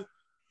another one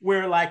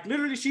where like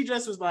literally she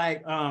just was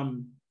like,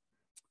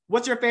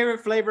 what's your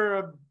favorite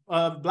flavor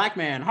of Black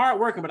man? Hard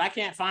working, but I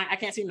can't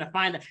seem to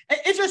find it.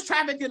 It's just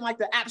trafficking like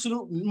the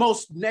absolute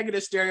most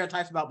negative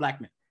stereotypes about Black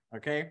men.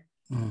 Okay.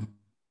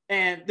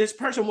 And this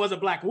person was a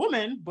Black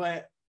woman,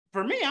 but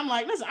for me, I'm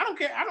like, listen, I don't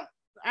care.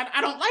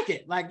 I don't like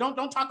it. Like,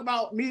 don't talk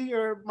about me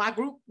or my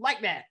group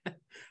like that.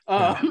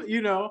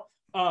 You know,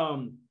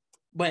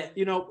 but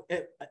you know,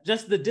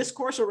 just the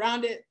discourse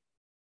around it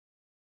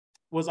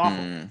was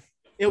awful.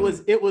 It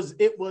was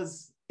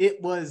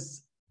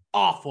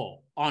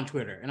awful on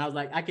Twitter. And I was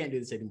like, I can't do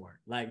this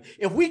anymore. Like,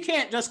 if we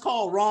can't just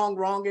call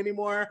wrong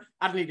anymore,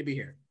 I don't need to be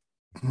here.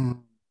 I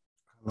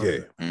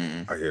hear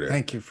that.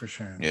 Thank you for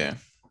sharing. Yeah.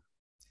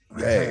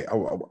 Hey, I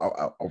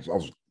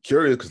was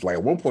curious because like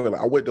at one point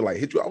like, I went to like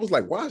hit you. I was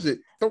like, why is it?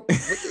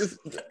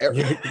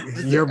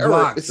 You're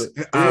blocked.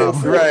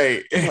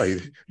 Right.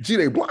 Like, gee,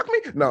 they blocked me?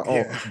 No,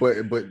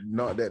 but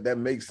no, that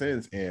makes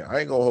sense. And I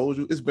ain't gonna hold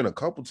you. It's been a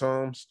couple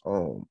times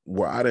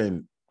where I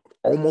didn't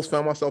almost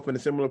found myself in a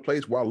similar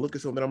place where I look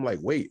at something, I'm like,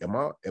 wait, am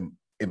I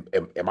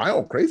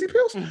on crazy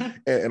pills?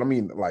 And I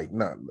mean, like,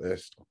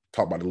 let's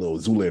talk about the little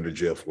Zoolander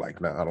gif.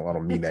 Like, I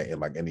don't mean that in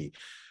like any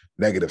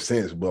negative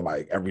sense, but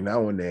like every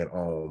now and then,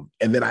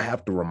 and then I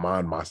have to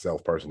remind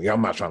myself personally,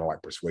 I'm not trying to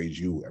like persuade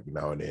you every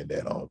now and then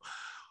that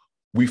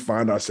we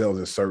find ourselves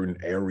in certain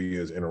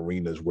areas and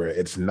arenas where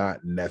it's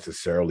not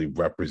necessarily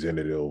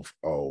representative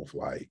of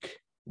like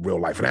real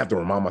life. And I have to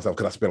remind myself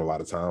because I spend a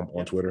lot of time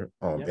on Twitter,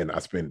 and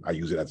I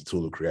use it as a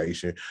tool of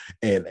creation,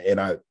 and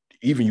I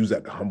even use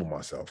that to humble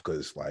myself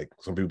because like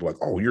some people are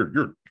like, oh,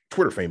 you're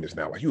Twitter famous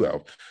now, like you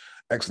have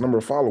X number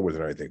of followers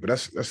and everything, but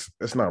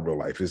that's not real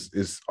life.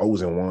 It's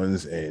O's and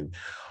ones, and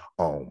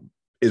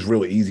it's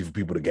really easy for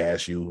people to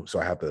gas you. So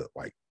I have to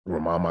like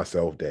remind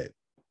myself that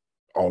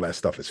all that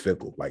stuff is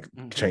fickle, like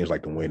change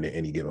like the wind at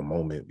any given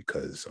moment,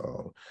 because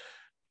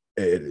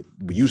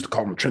we used to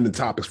call them trending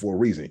topics for a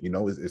reason. You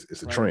know,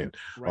 it's a trend.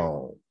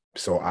 Right.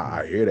 So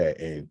I hear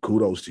that, and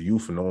kudos to you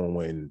for knowing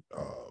when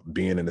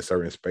being in a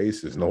certain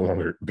space is no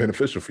longer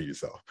beneficial for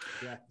yourself.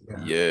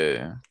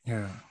 Yeah.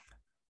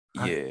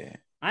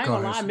 I ain't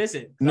gonna lie, I miss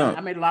it. No, I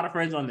made a lot of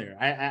friends on there.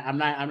 I'm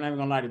not even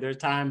gonna lie to you. There's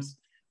times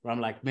where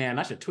I'm like, man,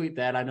 I should tweet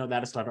that. I know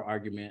that'll start an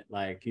argument.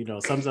 Like, you know,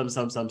 some.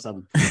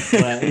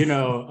 But you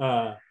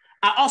know,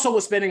 I also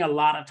was spending a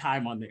lot of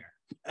time on there.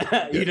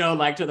 You know,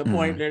 like to the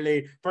point,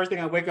 literally, first thing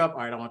I wake up,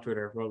 all right, I'm on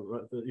Twitter,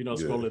 you know,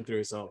 scrolling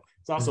through. So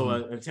it's also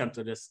an attempt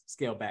to just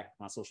scale back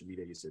my social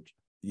media usage.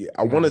 Yeah,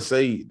 I want to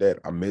say that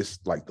I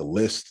missed like the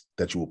list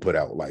that you would put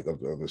out, like of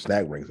the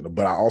snack rings,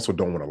 but I also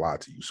don't want to lie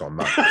to you, so I'm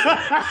not.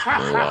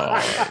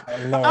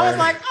 I was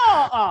like,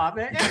 oh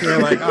man.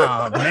 You're like,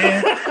 oh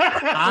man.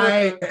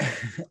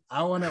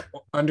 I want to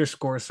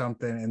underscore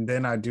something, and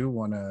then I do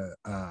want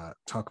to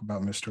talk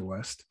about Mr.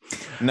 West.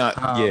 Go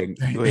ahead,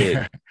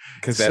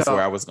 because that's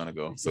where I was gonna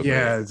go. So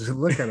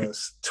look at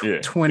us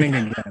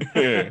twinning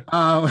again.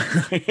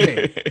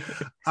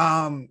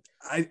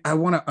 I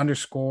want to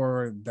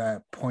underscore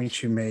that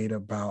point you made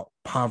about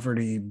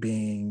poverty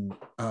being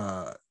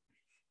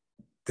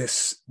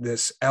this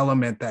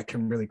element that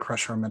can really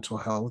crush our mental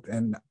health.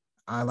 And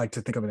I like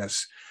to think of it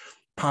as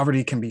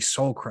poverty can be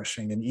soul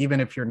crushing. And even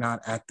if you're not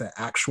at the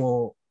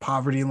actual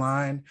poverty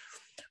line,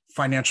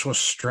 financial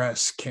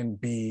stress can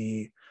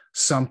be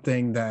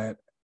something that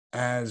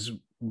as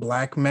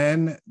Black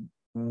men,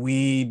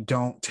 we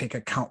don't take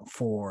account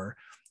for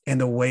in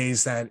the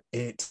ways that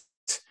it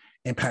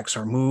impacts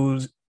our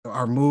mood,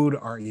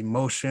 our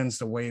emotions,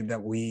 the way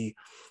that we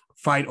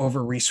fight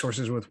over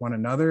resources with one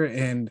another.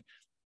 And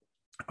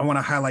I want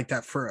to highlight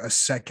that for a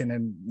second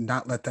and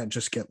not let that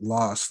just get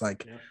lost.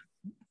 Like,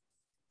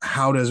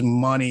 how does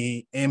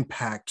money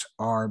impact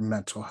our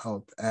mental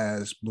health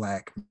as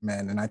Black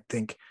men? And I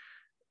think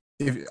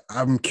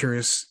I'm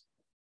curious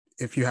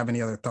if you have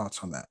any other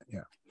thoughts on that.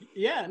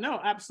 Yeah, no,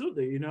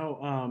 absolutely. You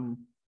know,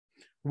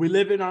 we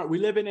live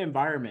in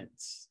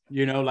environments,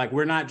 you know, like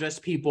we're not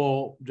just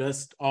people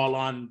just all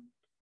on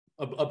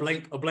a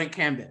blank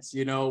canvas.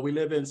 You know, we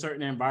live in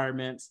certain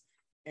environments,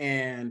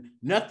 and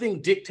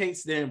nothing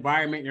dictates the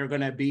environment you're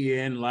gonna be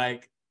in.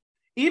 Like,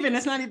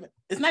 it's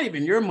not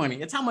even your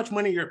money. It's how much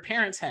money your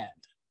parents had.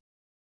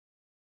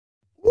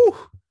 Ooh.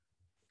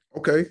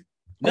 Okay.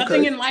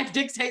 Nothing in life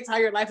dictates how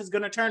your life is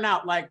gonna turn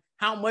out. Like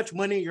how much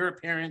money your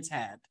parents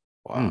had.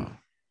 Wow.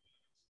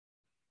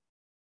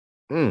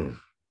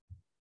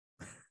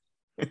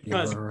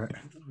 Because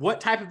what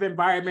type of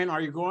environment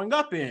are you growing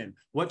up in?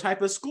 What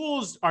type of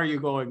schools are you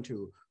going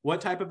to? What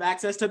type of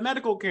access to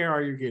medical care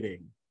are you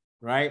getting?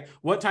 Right?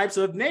 What types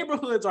of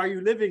neighborhoods are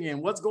you living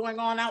in? What's going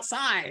on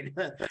outside?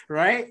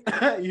 Right?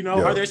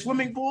 Are there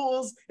swimming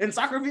pools and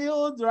soccer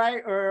fields?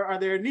 Right? Or are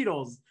there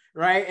needles?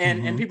 Right?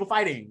 And people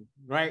fighting?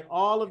 Right?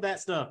 All of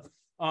that stuff.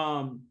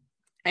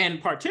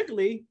 And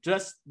particularly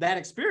just that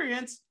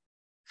experience,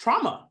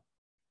 trauma.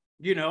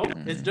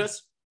 It's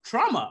just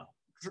trauma.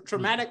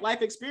 Traumatic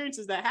life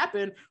experiences that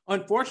happen,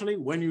 unfortunately,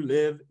 when you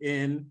live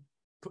in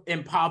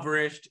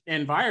impoverished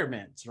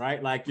environments,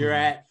 right? Like you're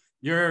at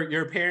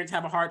your parents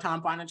have a hard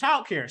time finding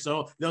childcare,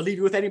 so they'll leave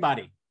you with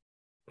anybody,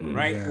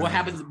 right? Yeah. What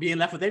happens being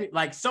left with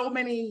in so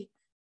many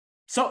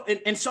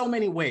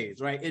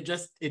ways, right? It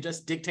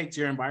just dictates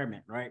your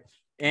environment, right?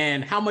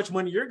 And how much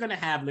money you're gonna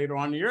have later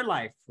on in your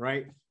life,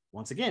 right?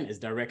 Once again, is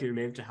directly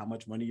related to how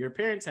much money your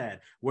parents had.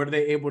 What are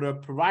they able to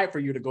provide for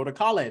you to go to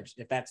college,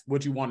 if that's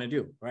what you want to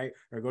do, right?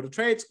 Or go to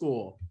trade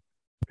school,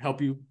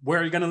 help you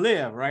where you're going to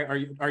live, right?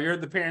 Are you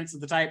the parents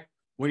of the type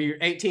when you're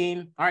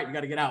 18, all right, you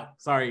got to get out.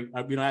 Sorry,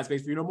 we don't have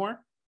space for you no more.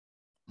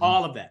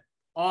 All of that.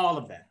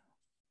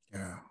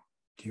 Yeah,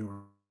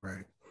 you're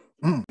right.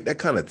 That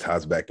kind of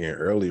ties back in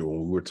earlier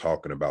when we were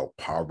talking about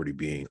poverty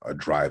being a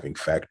driving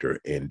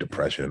factor in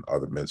depression and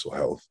other mental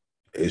health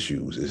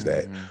issues, is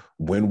that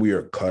when we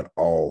are cut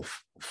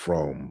off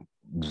from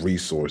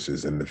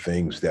resources and the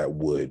things that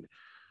would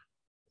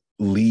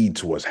lead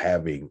to us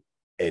having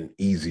an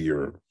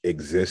easier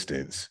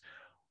existence,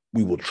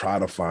 we will try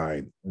to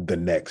find the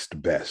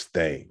next best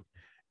thing.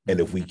 And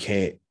if we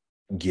can't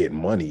get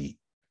money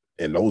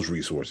and those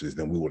resources,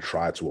 then we will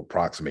try to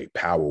approximate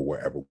power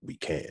wherever we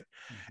can.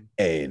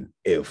 And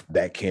if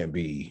that can't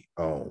be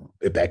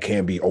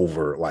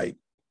over like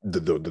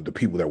the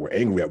people that we're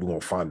angry at, we're going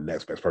to find the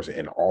next best person.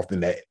 And often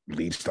that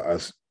leads to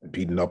us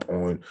beating up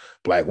on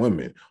Black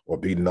women or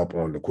beating up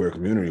on the queer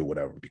community or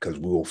whatever, because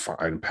we will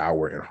find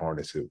power and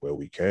harness it where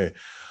we can.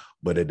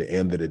 But at the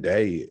end of the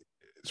day,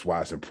 it's why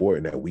it's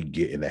important that we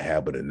get in the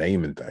habit of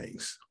naming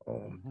things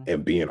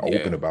and being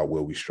open about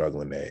where we're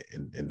struggling at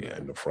and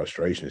the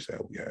frustrations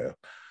that we have.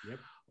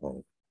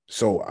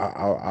 So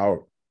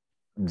I'll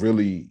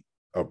really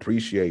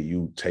appreciate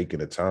you taking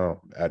the time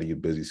out of your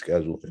busy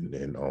schedule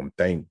and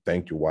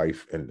thank your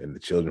wife and the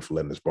children for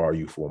letting us borrow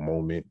you for a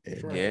moment.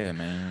 And,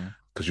 man,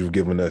 because you've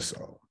given us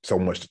so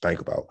much to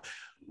think about.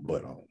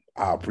 But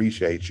I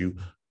appreciate you.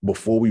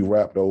 Before we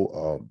wrap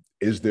though,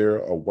 is there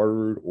a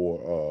word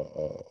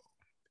or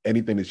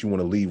anything that you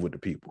want to leave with the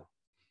people?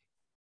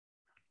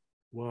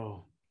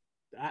 Whoa.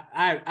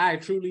 I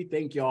truly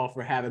thank y'all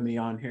for having me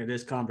on here.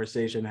 This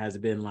conversation has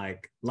been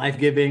like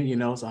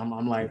life-giving, so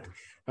I'm like,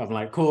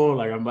 cool.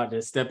 Like I'm about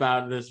to step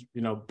out of this,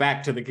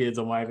 back to the kids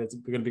and wife. It's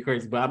going to be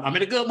crazy, but I'm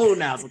in a good mood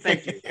now. So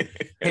thank you.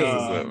 What's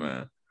up,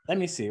 man? Let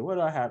me see. What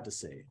do I have to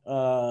say?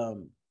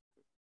 I'll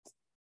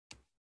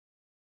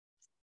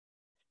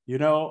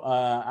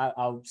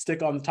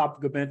stick on the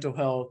topic of mental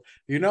health.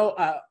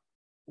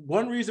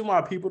 One reason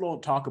why people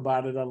don't talk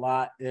about it a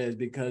lot is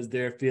because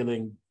they're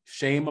feeling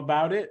shame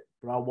about it.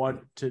 But I want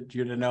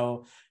you to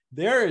know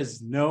there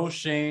is no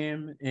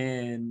shame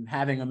in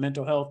having a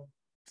mental health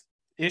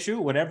issue,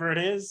 whatever it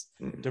is,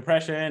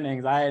 depression,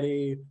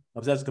 anxiety,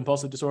 obsessive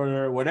compulsive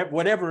disorder,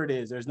 whatever it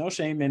is. There's no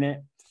shame in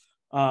it.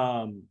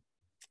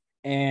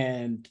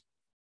 And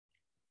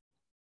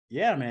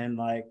yeah, man,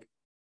 like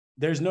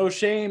there's no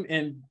shame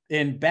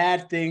in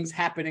bad things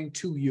happening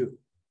to you.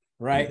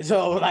 Right.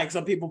 So like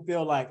some people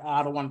feel like,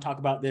 I don't want to talk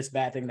about this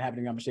bad thing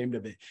happening. I'm ashamed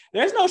of it.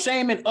 There's no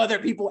shame in other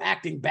people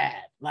acting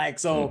bad. Like,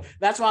 so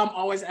that's why I'm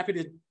always happy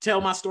to tell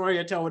my story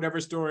or tell whatever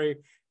story.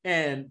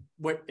 And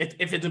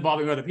if it's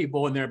involving other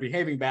people and they're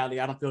behaving badly,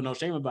 I don't feel no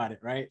shame about it.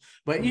 Right.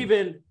 But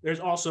even there's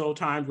also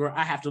times where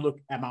I have to look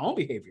at my own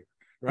behavior.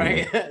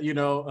 Right. A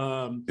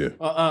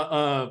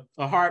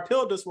hard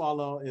pill to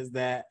swallow is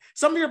that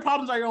some of your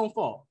problems are your own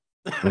fault.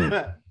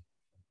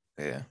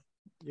 Yeah.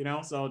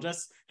 So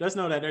just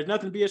know that there's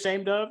nothing to be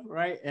ashamed of,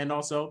 right? And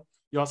also,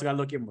 you also got to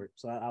look inward.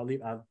 So I'll leave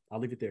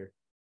it there.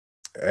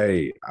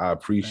 Hey, I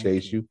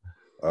appreciate you.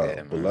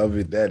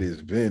 Beloved, that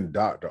has been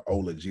Dr.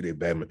 Ola Jide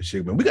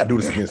Shigman. We got to do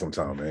this again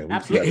sometime, man.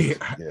 Absolutely.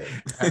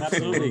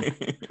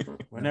 Absolutely.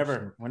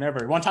 Whenever.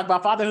 You want to talk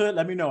about fatherhood?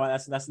 Let me know.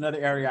 That's another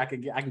area I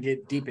can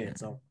get deep in.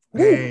 So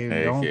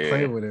hey, don't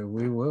play with it.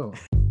 We will.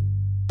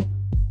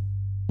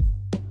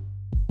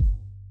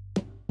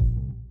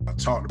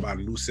 Talked about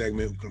a new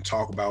segment. We're gonna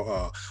talk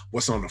about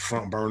what's on the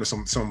front burner,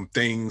 some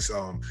things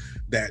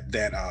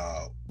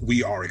that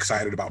we are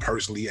excited about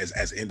personally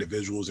as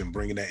individuals, and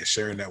bringing that and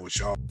sharing that with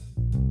y'all.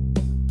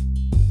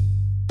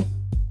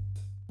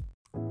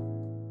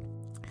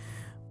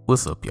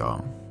 What's up,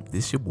 y'all?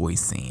 This your boy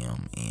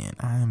Sam, and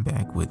I'm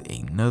back with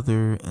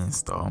another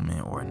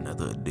installment or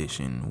another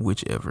edition,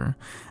 whichever,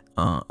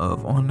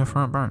 of On the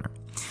Front Burner.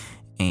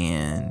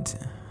 And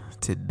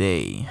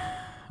today,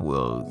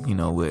 well, you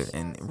know what,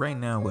 and right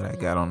now what I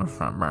got on the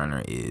front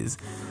burner is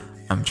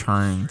I'm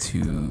trying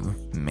to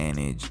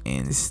manage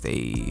and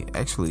stay,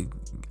 actually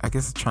I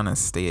guess trying to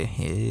stay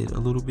ahead a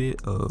little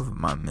bit of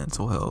my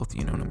mental health,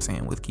 you know what I'm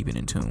saying, with keeping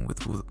in tune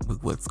with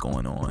what's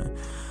going on.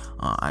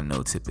 I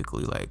know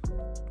typically like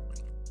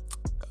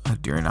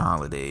during the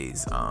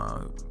holidays,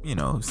 you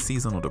know,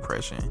 seasonal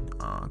depression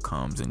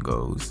comes and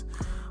goes,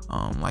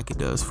 like it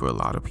does for a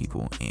lot of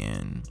people,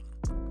 and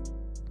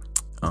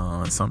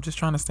so I'm just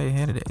trying to stay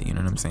ahead of that, you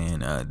know what I'm saying.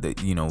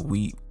 That, you know,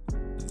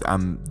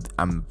 I'm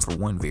for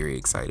one very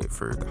excited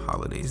for the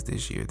holidays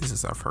this year. This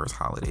is our first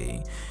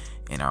holiday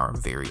in our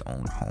very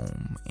own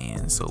home,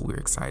 and so we're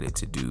excited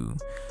to do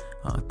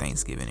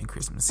Thanksgiving and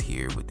Christmas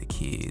here with the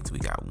kids. We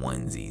got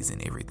onesies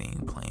and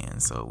everything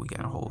planned, so we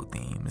got a whole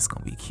theme. It's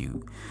gonna be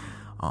cute.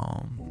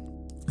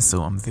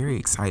 So I'm very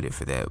excited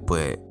for that,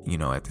 but you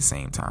know, at the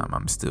same time,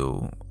 I'm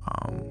still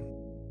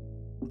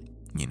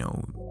you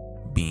know,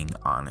 being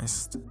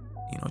honest,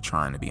 you know,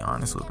 trying to be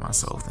honest with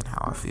myself and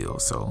how I feel.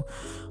 So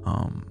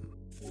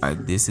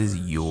this is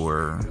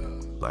your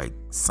like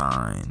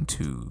sign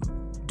to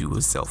do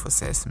a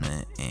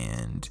self-assessment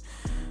and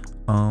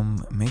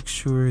make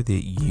sure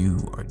that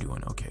you are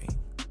doing okay.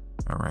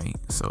 All right,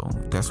 so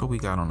that's what we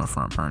got on the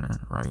front burner,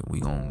 right? We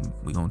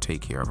gonna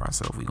take care of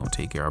ourselves. We gonna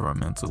take care of our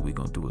mental. We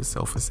gonna do a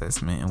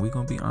self-assessment, and we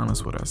gonna be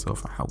honest with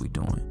ourselves on how we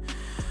doing.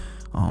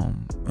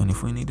 And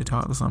if we need to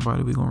talk to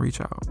somebody, we gonna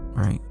reach out,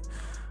 right?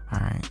 All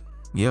right,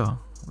 yeah.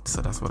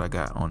 So that's what I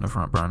got on the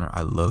front burner.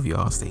 I love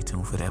y'all. Stay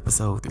tuned for the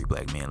episode. 3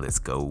 Black Men. Let's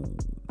go.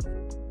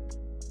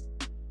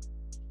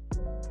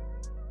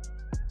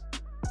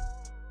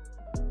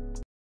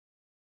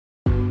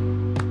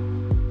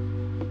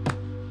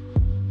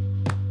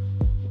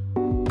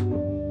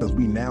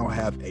 We now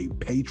have a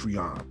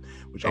Patreon,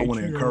 which I want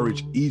to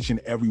encourage each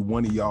and every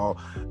one of y'all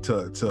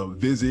to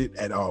visit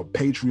at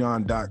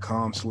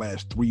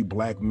patreon.com/3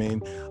 Black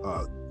Men.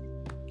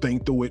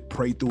 Think through it,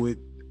 pray through it,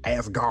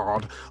 ask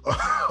God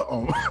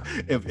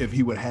if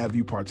he would have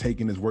you partake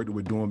in this work that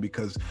we're doing,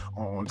 because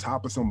on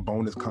top of some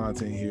bonus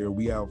content here,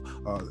 we have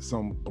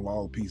some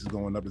blog pieces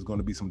going up. There's going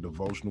to be some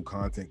devotional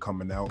content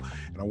coming out,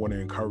 and I want to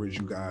encourage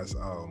you guys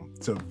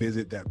to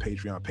visit that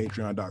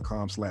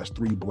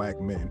patreon.com/3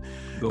 Black Men.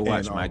 Go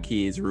watch my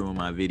kids ruin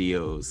my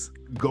videos.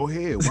 Go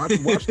ahead,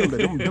 watch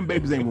them. Them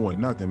babies ain't ruined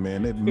nothing,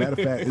 man. Matter of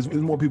fact, there's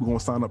more people gonna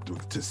sign up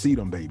to see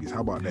them babies. How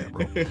about that,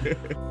 bro?